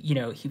said, where, he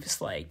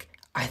was like,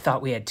 I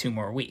thought we had 2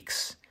 more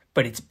weeks,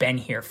 but it's been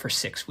here for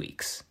 6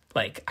 weeks.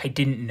 Like, I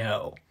didn't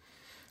know.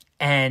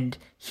 And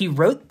he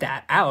wrote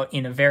that out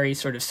in a very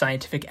sort of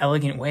scientific,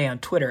 elegant way on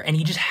Twitter. And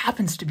he just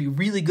happens to be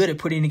really good at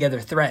putting together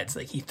threads.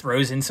 Like he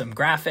throws in some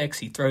graphics,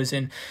 he throws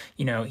in,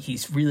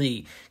 he's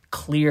really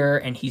clear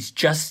and he's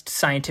just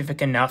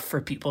scientific enough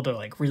for people to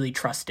like really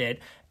trust it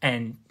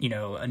and,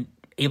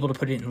 able to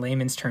put it in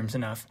layman's terms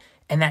enough.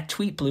 And that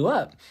tweet blew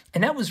up.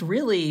 And that was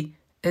really,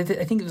 I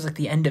think it was like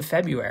the end of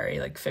February,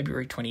 like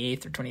February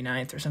 28th or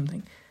 29th or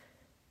something.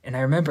 And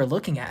I remember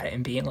looking at it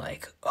and being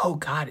like, oh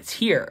God, it's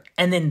here.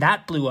 And then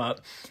that blew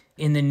up.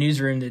 in the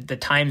newsroom, the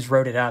Times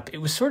wrote it up. It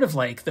was sort of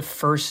like the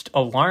first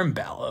alarm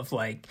bell of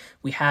like,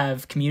 we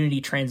have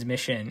community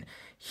transmission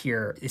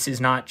here. This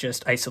is not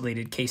just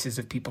isolated cases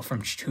of people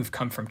who've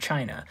come from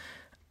China.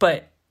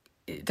 But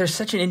there's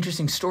such an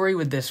interesting story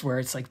with this where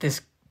it's like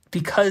this,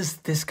 because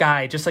this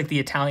guy, just like the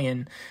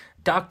Italian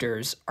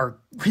doctors, are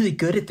really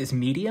good at this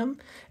medium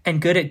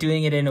and good at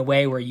doing it in a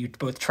way where you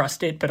both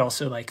trust it, but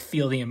also like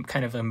feel the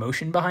kind of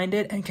emotion behind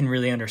it and can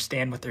really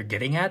understand what they're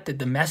getting at, that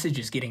the message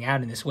is getting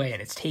out in this way.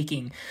 And it's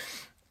taking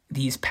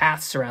these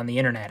paths around the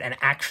internet and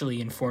actually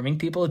informing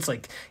people. It's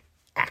like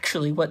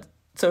actually what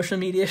social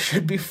media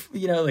should be,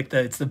 like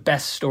it's the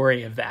best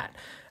story of that.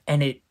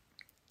 And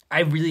I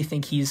really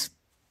think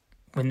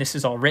when this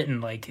is all written,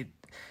 like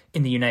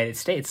in the United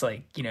States,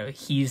 like,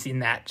 he's in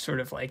that sort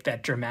of like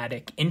that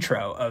dramatic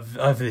intro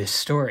of this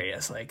story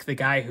as like the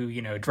guy who,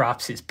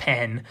 drops his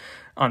pen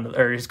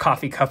or his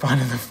coffee cup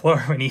onto the floor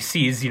when he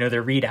sees, the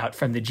readout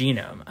from the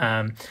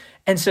genome.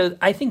 And so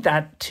I think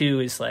that too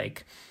is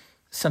like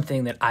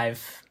something that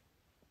I've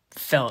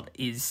felt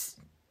is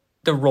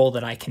the role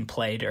that I can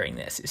play during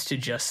this, is to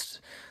just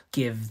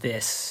give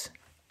those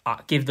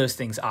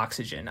things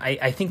oxygen.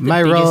 I think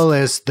my role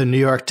is the New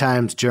York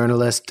Times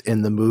journalist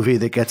in the movie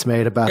that gets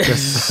made about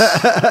this.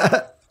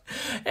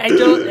 I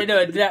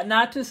know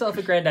not to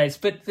self-aggrandize,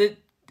 but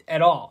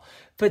at all.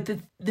 But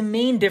the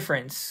main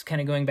difference,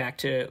 kind of going back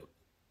to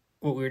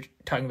what we were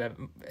talking about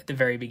at the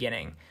very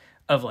beginning,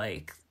 of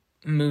like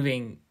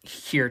moving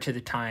here to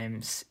the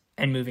Times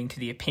and moving to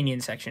the opinion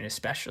section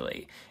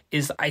especially,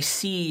 is I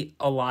see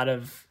a lot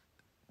of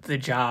the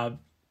job.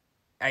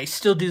 I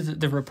still do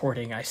the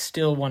reporting. I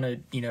still want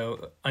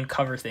to,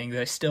 uncover things.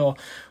 I still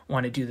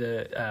want to do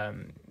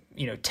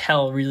the,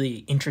 tell really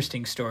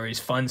interesting stories,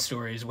 fun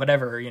stories,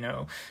 whatever,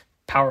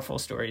 powerful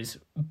stories.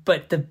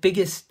 But the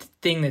biggest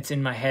thing that's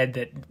in my head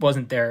that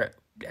wasn't there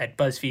at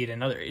BuzzFeed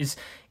and others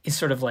is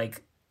sort of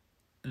like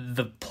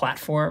the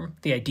platform,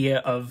 the idea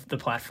of the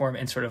platform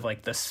and sort of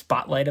like the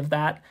spotlight of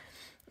that.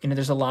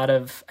 There's a lot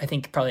of, I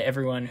think probably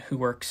everyone who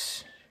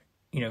works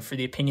for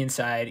the opinion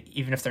side,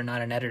 even if they're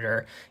not an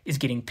editor, is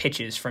getting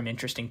pitches from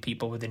interesting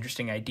people with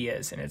interesting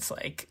ideas. And it's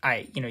like,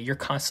 you're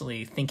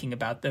constantly thinking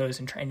about those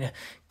and trying to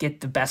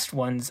get the best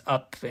ones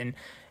up. And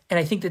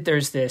I think that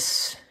there's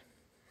this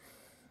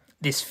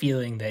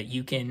feeling that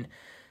you can,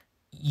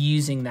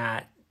 using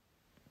that,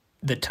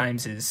 the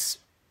Times'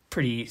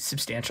 pretty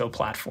substantial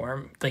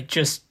platform, like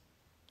just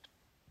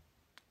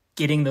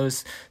getting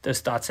those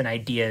thoughts and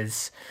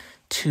ideas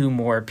to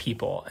more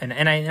people.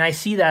 And I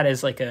see that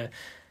as like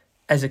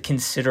as a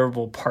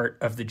considerable part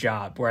of the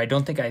job, where I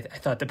don't think I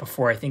thought that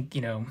before. I think,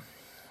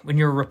 when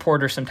you're a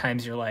reporter,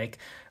 sometimes you're like,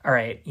 all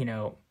right,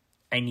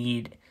 I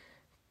need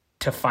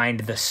to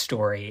find the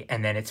story,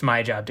 and then it's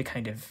my job to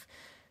kind of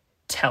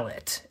tell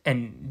it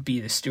and be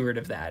the steward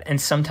of that. And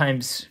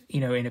sometimes,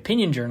 in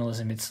opinion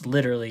journalism, it's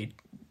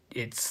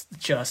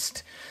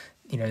just,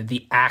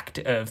 the act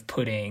of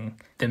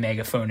putting the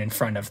megaphone in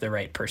front of the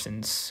right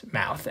person's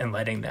mouth and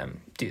letting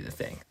them do the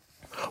thing.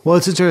 Well,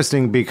 it's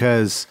interesting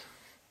because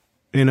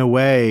in a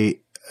way,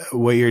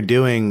 what you're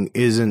doing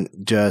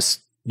isn't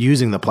just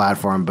using the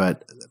platform,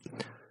 but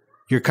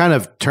you're kind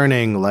of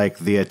turning like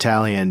the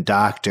Italian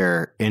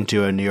doctor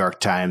into a New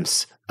York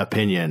Times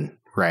opinion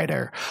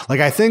writer. Like,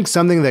 I think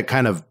something that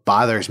kind of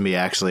bothers me,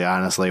 actually,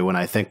 honestly, when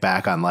I think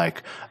back on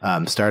like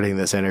starting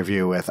this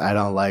interview with I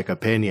don't like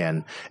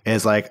opinion,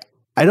 is like,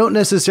 I don't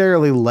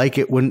necessarily like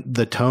it when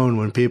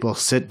people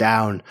sit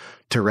down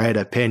to write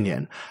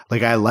opinion.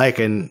 Like, I like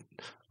an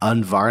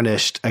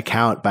unvarnished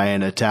account by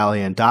an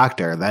Italian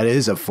doctor. That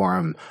is a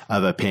form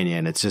of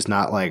opinion. It's just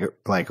not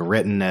like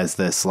written as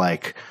this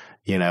like,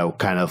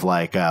 kind of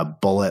like a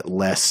bullet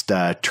list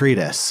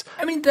treatise.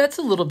 I mean, that's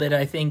a little bit,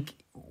 I think,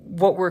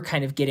 what we're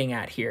kind of getting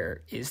at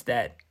here is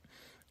that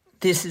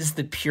this is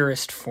the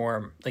purest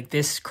form. Like,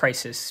 this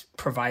crisis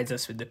provides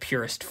us with the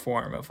purest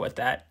form of what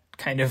that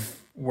kind of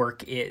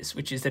work is,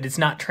 which is that it's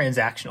not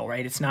transactional,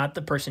 right? It's not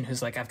the person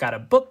who's like, I've got a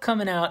book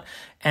coming out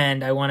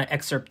and I want to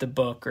excerpt the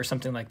book or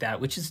something like that,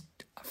 which is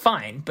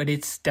fine, but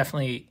it's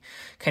definitely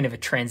kind of a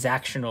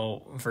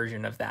transactional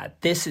version of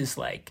that. This is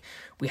like,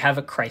 we have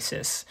a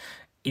crisis.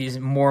 It is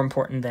more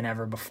important than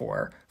ever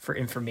before for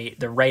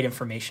the right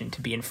information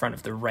to be in front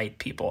of the right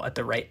people at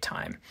the right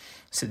time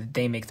so that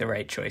they make the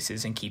right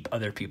choices and keep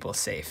other people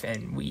safe.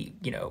 And we,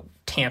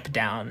 tamp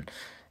down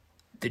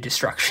the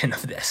destruction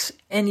of this.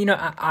 And,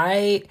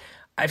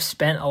 I've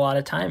spent a lot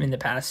of time in the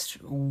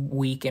past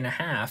week and a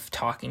half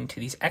talking to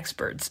these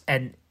experts,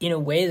 and in a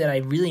way that I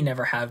really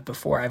never have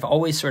before. I've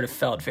always sort of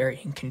felt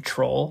very in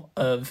control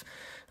of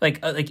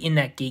like in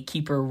that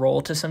gatekeeper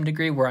role to some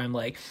degree, where I'm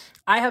like,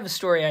 I have a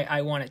story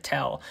I want to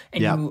tell,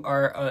 and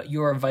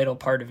you're a vital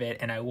part of it,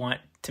 and I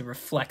want to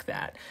reflect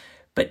that.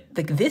 But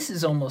like, this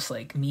is almost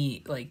like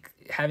me like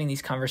having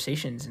these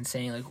conversations and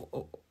saying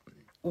like,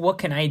 what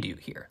can I do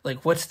here?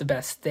 Like, what's the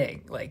best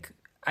thing? Like,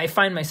 I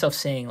find myself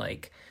saying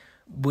like,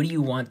 what do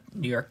you want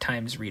New York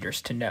Times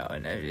readers to know?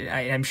 And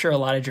I'm sure a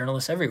lot of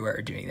journalists everywhere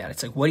are doing that.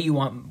 It's like, what do you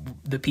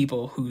want the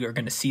people who are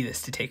going to see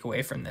this to take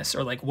away from this?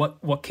 Or like,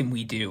 what can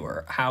we do?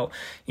 Or how,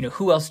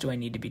 who else do I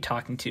need to be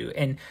talking to?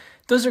 And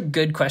those are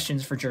good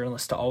questions for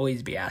journalists to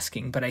always be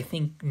asking. But I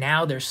think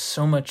now there's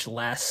so much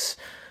less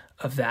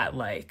of that,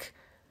 like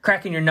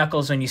cracking your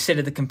knuckles when you sit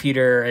at the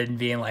computer and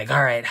being like,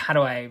 all right, how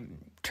do I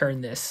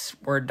turn this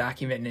Word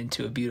document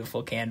into a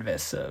beautiful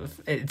canvas of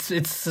it's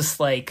just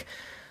like,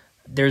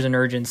 there's an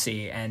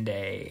urgency and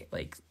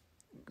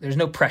there's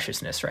no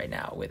preciousness right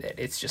now with it.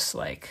 It's just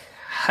like,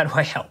 how do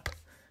I help?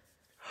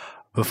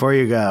 Before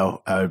you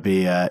go, I would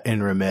be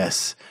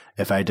remiss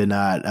if I did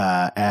not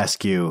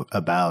ask you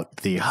about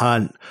the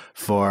hunt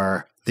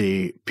for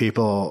the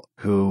people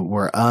who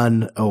were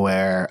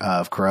unaware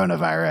of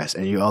coronavirus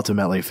and you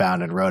ultimately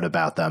found and wrote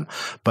about them.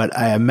 But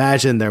I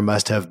imagine there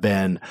must have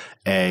been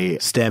a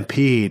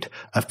stampede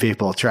of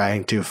people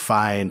trying to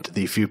find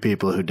the few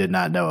people who did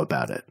not know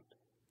about it.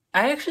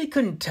 I actually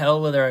couldn't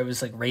tell whether I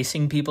was like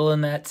racing people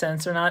in that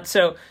sense or not.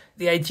 So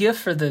the idea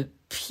for the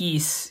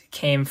piece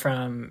came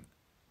from,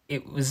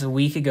 it was a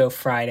week ago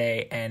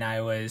Friday, and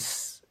I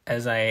was,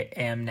 as I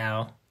am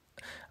now,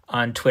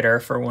 on Twitter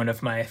for one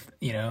of my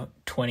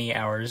 20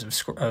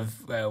 hours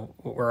of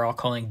what we're all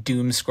calling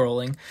doom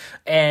scrolling,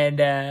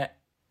 and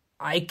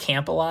I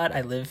camp a lot.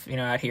 I live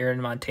out here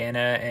in Montana,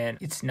 and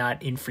it's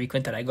not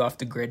infrequent that I go off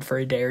the grid for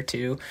a day or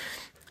two.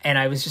 And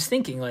I was just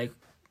thinking, like,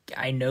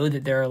 I know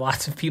that there are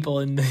lots of people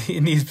in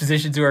these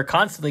positions who are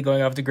constantly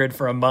going off the grid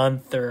for a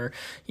month or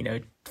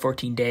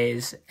 14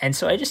 days, and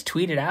so I just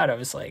tweeted out. I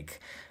was like,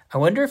 I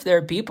wonder if there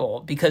are people,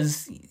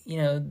 because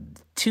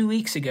 2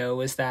 weeks ago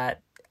was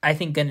that. I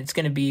think then it's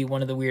going to be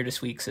one of the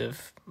weirdest weeks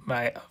of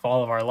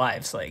all of our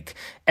lives. Like,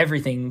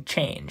 everything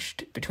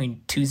changed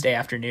between Tuesday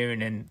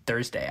afternoon and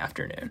Thursday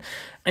afternoon.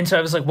 And so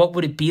I was like, what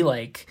would it be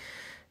like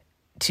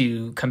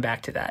to come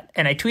back to that?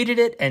 And I tweeted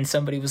it, and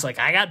somebody was like,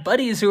 I got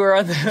buddies who are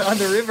on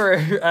the river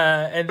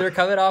and they're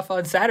coming off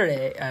on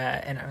Saturday.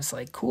 And I was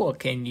like, cool.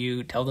 Can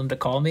you tell them to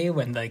call me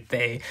when like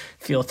they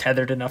feel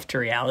tethered enough to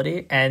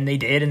reality? And they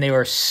did, and they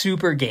were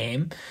super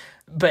game.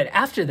 But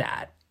after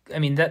that, I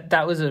mean,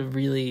 that was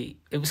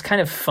it was kind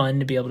of fun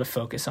to be able to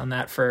focus on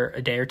that for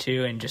a day or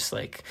two and just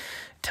like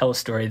tell a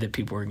story that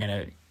people were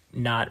going to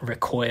not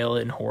recoil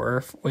in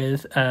horror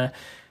with.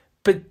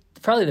 But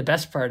probably the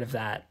best part of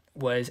that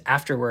was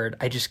afterward,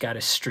 I just got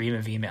a stream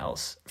of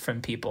emails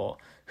from people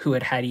who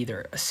had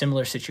either a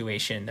similar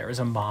situation. There was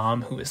a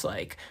mom who was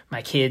like,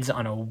 my kid's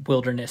on a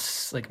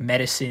wilderness like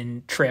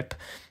medicine trip,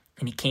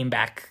 and he came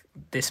back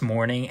this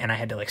morning and I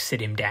had to like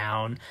sit him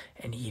down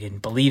and he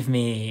didn't believe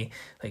me.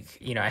 Like,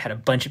 I had a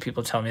bunch of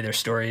people tell me their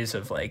stories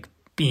of like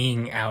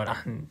being out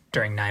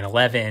during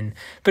 9/11,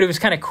 but it was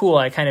kind of cool.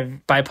 I kind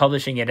of, by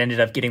publishing it, ended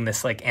up getting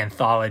this like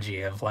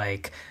anthology of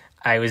like,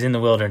 I was in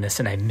the wilderness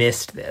and I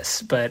missed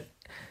this. But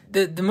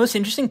the most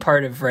interesting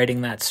part of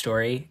writing that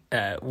story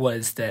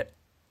was that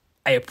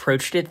I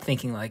approached it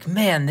thinking like,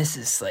 man, this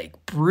is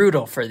like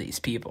brutal for these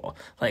people.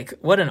 Like,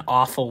 what an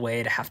awful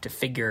way to have to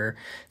figure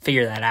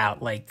that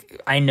out.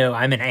 Like, I know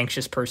I'm an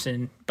anxious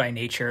person by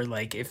nature.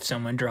 Like, if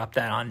someone dropped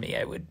that on me,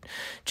 I would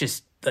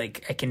just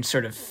like, I can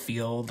sort of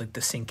feel like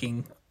the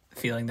sinking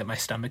feeling that my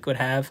stomach would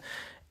have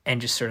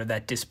and just sort of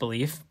that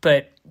disbelief.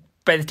 But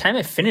by the time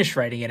I finished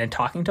writing it and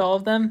talking to all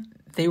of them,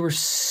 they were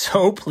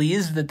so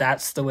pleased that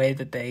that's the way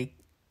that they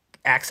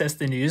access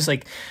the news.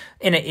 Like,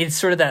 and it's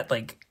sort of that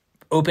like,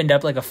 opened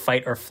up like a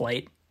fight or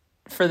flight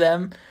for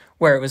them,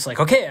 where it was like,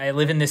 okay, I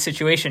live in this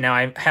situation now.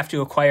 I have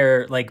to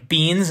acquire like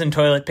beans and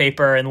toilet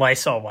paper and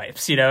Lysol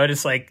wipes, and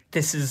it's like,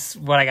 this is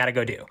what I got to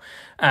go do.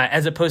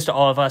 As opposed to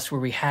all of us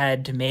where we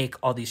had to make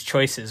all these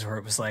choices where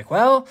it was like,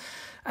 well,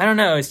 I don't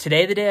know, is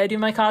today the day I do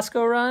my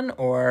Costco run?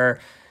 Or,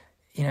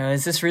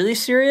 is this really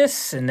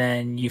serious? And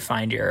then you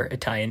find your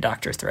Italian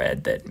doctor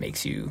thread that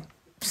makes you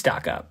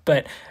stock up.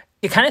 But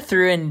it kind of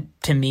threw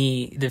into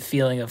me the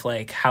feeling of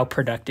like, how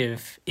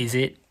productive is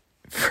it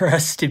for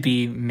us to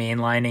be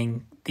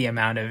mainlining the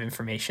amount of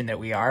information that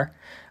we are?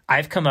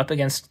 I've come up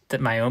against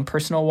my own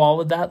personal wall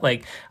with that.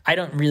 Like, I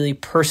don't really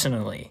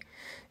personally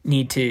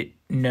need to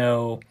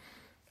know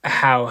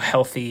how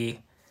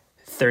healthy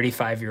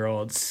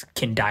 35-year-olds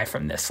can die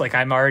from this. Like,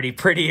 I'm already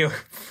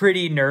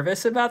pretty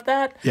nervous about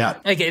that. Yeah.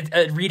 Like,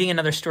 reading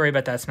another story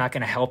about that's not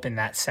going to help in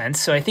that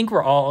sense. So I think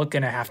we're all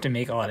going to have to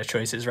make a lot of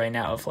choices right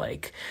now of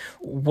like,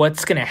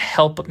 what's going to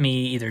help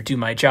me either do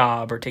my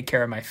job or take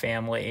care of my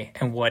family,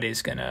 and what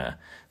is going to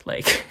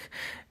like,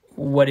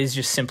 what is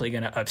just simply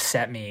going to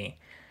upset me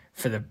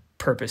for the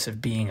purpose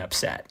of being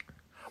upset.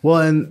 Well,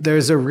 and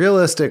there's a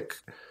realistic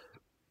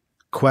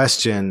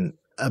question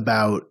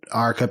about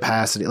our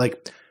capacity,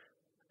 like,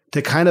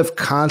 to kind of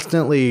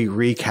constantly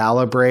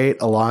recalibrate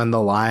along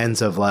the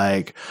lines of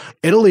like,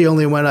 Italy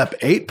only went up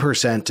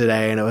 8%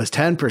 today and it was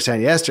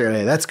 10%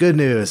 yesterday. That's good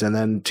news. And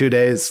then 2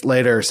 days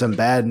later, some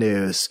bad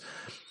news.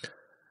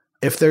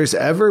 If there's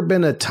ever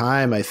been a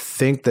time, I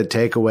think the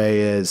takeaway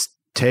is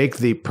take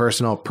the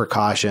personal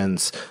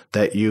precautions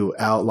that you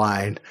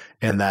outlined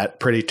in that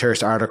pretty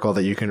terse article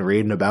that you can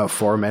read in about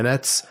 4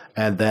 minutes,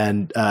 and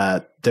then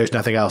there's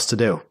nothing else to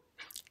do.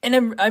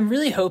 And I'm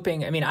really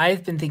hoping, I mean,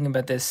 I've been thinking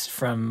about this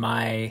from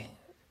my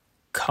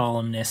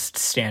columnist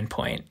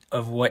standpoint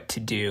of what to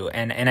do.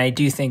 And I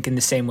do think in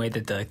the same way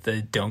that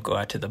the don't go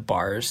out to the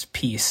bars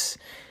piece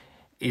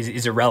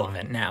is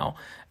irrelevant now.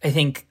 I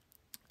think,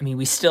 I mean,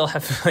 we still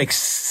have like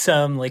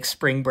some like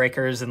spring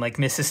breakers and like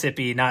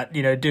Mississippi not,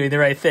 doing the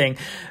right thing.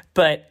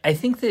 But I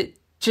think that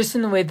just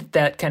in the way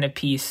that kind of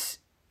piece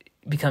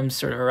becomes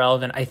sort of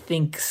irrelevant, I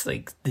think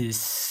like this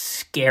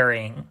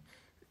scaring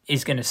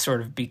is going to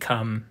sort of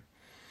become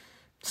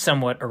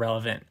somewhat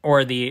irrelevant,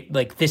 or the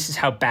like, this is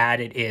how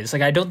bad it is.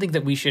 Like, I don't think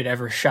that we should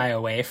ever shy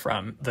away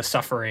from the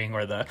suffering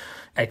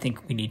I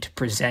think we need to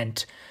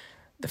present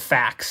the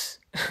facts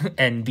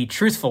and be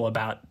truthful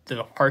about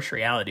the harsh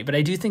reality. But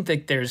I do think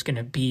that there's going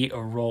to be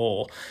a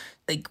role,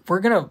 like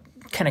we're going to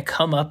kind of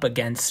come up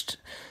against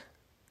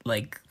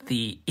like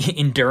the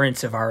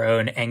endurance of our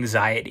own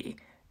anxiety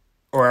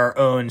or our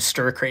own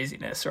stir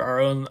craziness or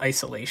our own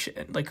isolation.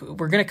 Like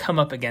we're going to come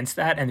up against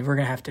that, and we're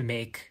going to have to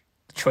make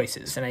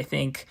choices. And I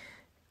think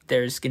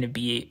there's going to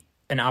be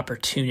an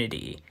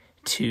opportunity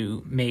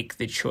to make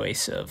the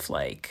choice of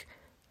like,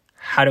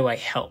 how do I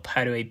help?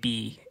 How do I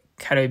be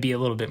a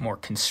little bit more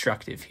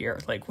constructive here?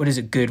 Like, what is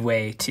a good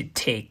way to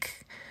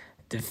take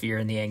the fear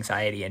and the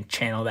anxiety and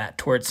channel that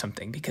towards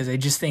something? Because I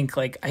just think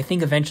I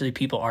think eventually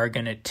people are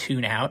going to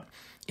tune out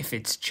if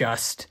it's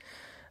just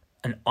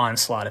an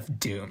onslaught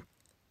of doom.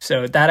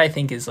 So that I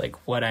think is like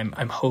what I'm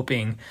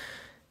hoping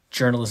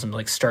journalism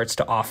like starts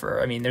to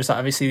offer. I mean, there's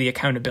obviously the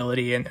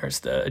accountability and there's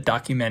the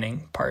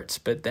documenting parts,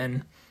 but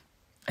then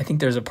I think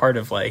there's a part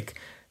of like,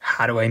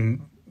 how do I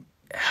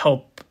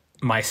help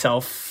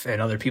myself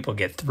and other people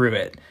get through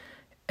it?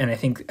 And I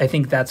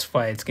think that's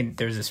why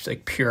there's this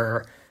like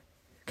pure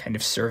kind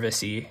of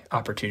servicey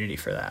opportunity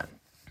for that.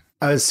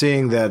 I was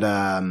seeing that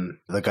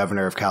the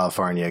governor of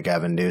California,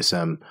 Gavin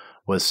Newsom,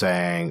 was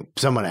saying,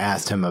 someone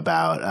asked him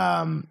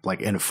about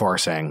like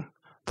enforcing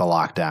the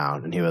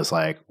lockdown, and he was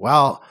like,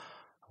 well,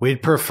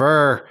 we'd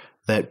prefer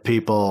that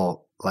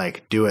people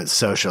like do it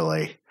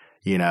socially,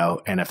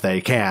 and if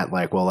they can't,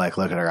 like, we'll like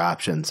look at our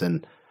options.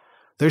 And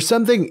there's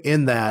something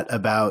in that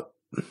about,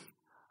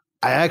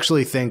 I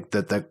actually think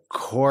that the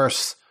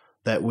course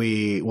that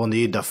we will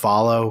need to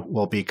follow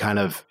will be kind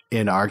of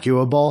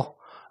inarguable.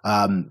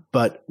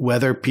 But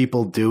whether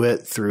people do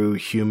it through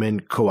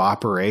human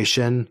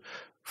cooperation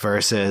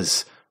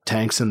versus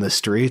tanks in the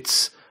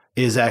streets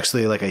is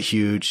actually like a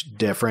huge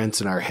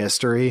difference in our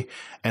history.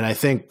 And I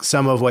think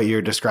some of what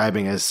you're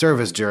describing as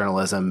service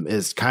journalism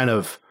is kind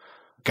of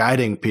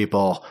guiding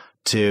people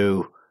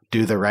to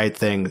do the right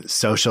thing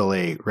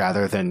socially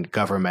rather than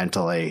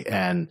governmentally.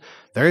 And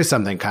there is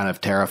something kind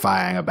of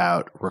terrifying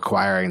about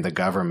requiring the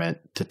government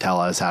to tell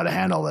us how to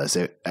handle this.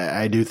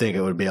 I do think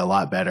it would be a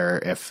lot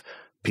better if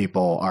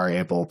people are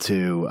able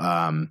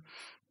to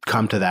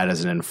come to that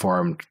as an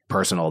informed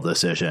personal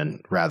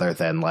decision rather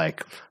than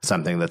like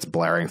something that's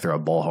blaring through a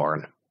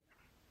bullhorn.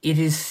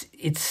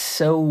 It's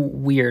so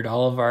weird.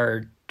 All of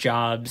our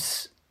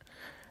jobs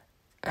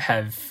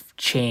have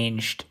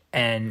changed,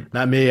 and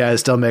not me. I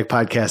still make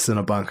podcasts in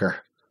a bunker.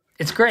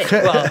 It's great.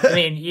 Well, I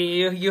mean,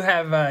 you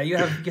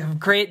have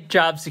great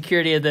job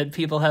security that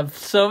people have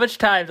so much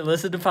time to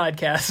listen to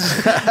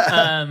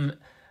podcasts.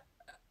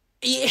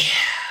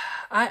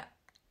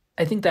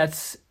 I think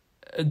that's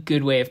a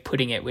good way of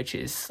putting it, which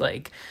is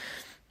like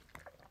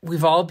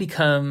we've all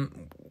become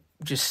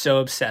just so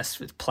obsessed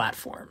with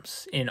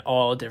platforms in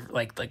all different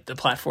like the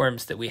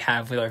platforms that we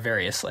have with our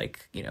various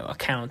like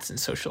accounts and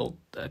social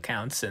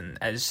accounts, and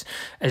as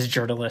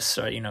journalists,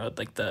 or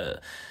like the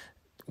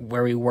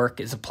where we work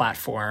is a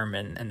platform,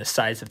 and the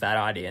size of that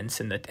audience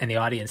and the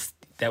audience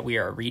that we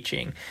are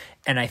reaching.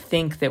 And I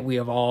think that we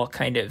have all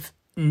kind of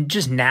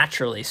just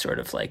naturally sort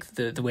of like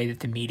the way that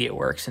the media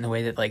works and the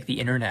way that like the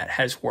internet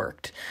has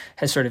worked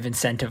has sort of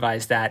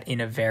incentivized that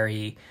in a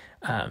very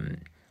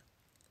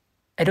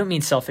I don't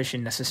mean selfish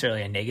in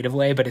necessarily a negative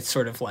way, but it's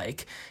sort of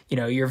like,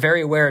 you're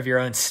very aware of your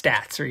own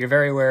stats, or you're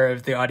very aware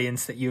of the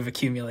audience that you've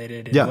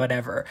accumulated and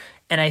whatever.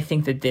 And I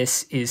think that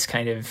this is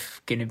kind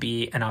of going to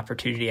be an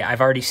opportunity.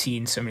 I've already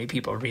seen so many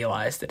people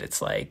realize that it's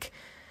like,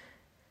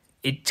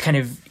 it kind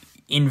of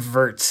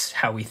inverts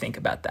how we think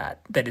about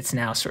that it's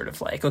now sort of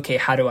like, okay,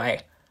 how do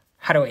I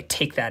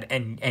take that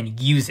and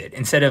use it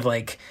instead of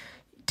like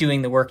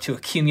doing the work to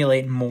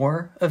accumulate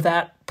more of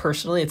that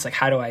personally? It's like,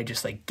 how do I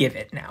just like give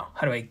it now?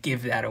 How do I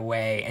give that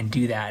away and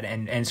do that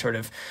and sort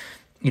of,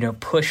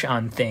 push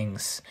on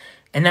things?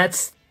 And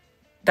that's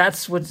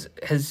what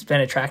has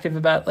been attractive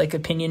about like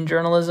opinion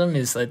journalism,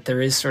 is that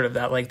there is sort of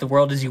that like the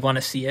world as you want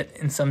to see it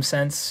in some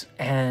sense,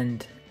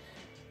 and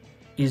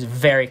it is a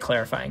very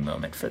clarifying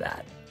moment for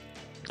that.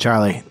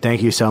 Charlie,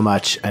 thank you so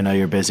much. I know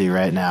you're busy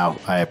right now.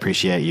 I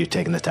appreciate you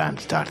taking the time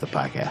to talk to the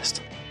podcast.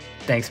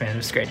 Thanks, man. It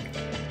was great.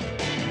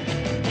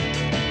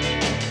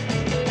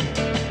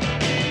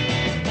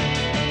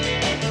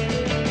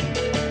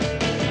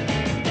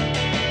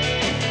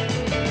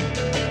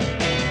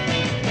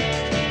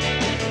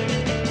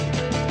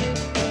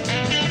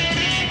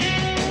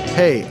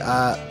 Hey,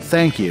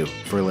 thank you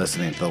for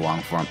listening to the Long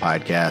Form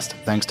Podcast.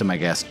 Thanks to my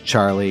guest,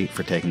 Charlie,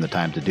 for taking the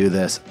time to do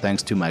this.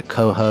 Thanks to my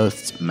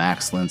co-hosts,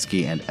 Max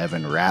Linsky and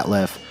Evan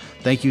Ratliff.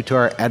 Thank you to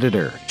our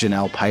editor,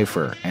 Janelle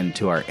Pfeiffer, and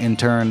to our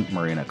intern,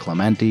 Marina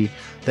Clementi.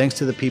 Thanks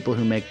to the people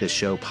who make this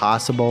show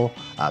possible,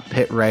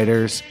 Pit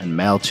Writers and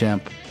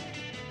MailChimp.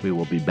 We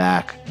will be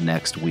back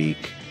next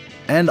week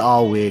and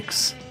all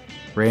weeks,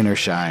 rain or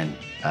shine,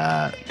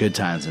 good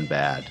times and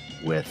bad,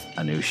 with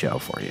a new show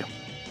for you.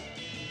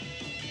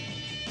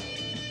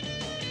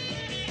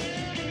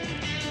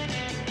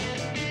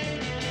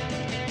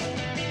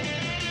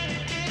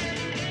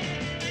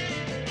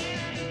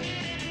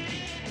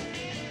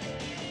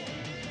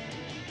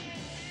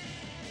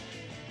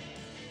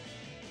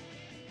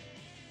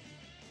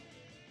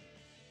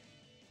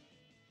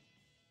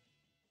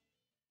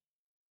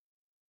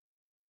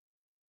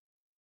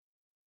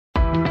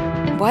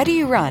 Why do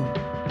you run?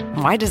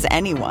 Why does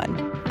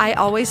anyone? I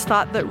always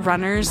thought that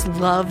runners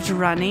loved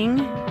running,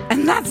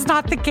 and that's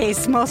not the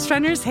case. Most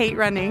runners hate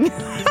running,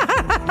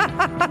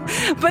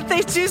 but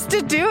they choose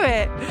to do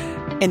it.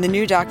 In the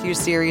new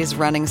docuseries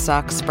Running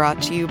Sucks,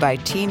 brought to you by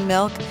Teen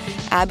Milk,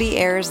 Abby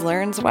Ayers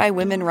learns why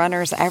women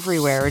runners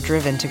everywhere are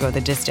driven to go the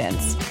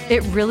distance.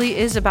 It really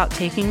is about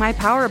taking my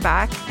power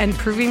back and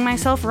proving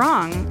myself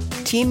wrong.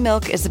 Teen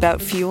Milk is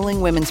about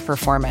fueling women's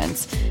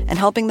performance and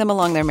helping them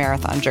along their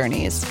marathon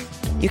journeys.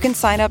 You can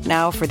sign up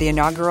now for the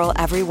inaugural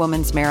Every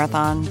Woman's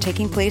Marathon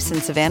taking place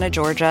in Savannah,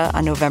 Georgia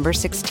on November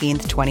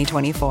 16th,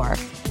 2024.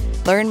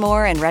 Learn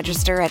more and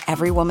register at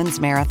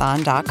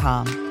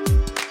everywomansmarathon.com.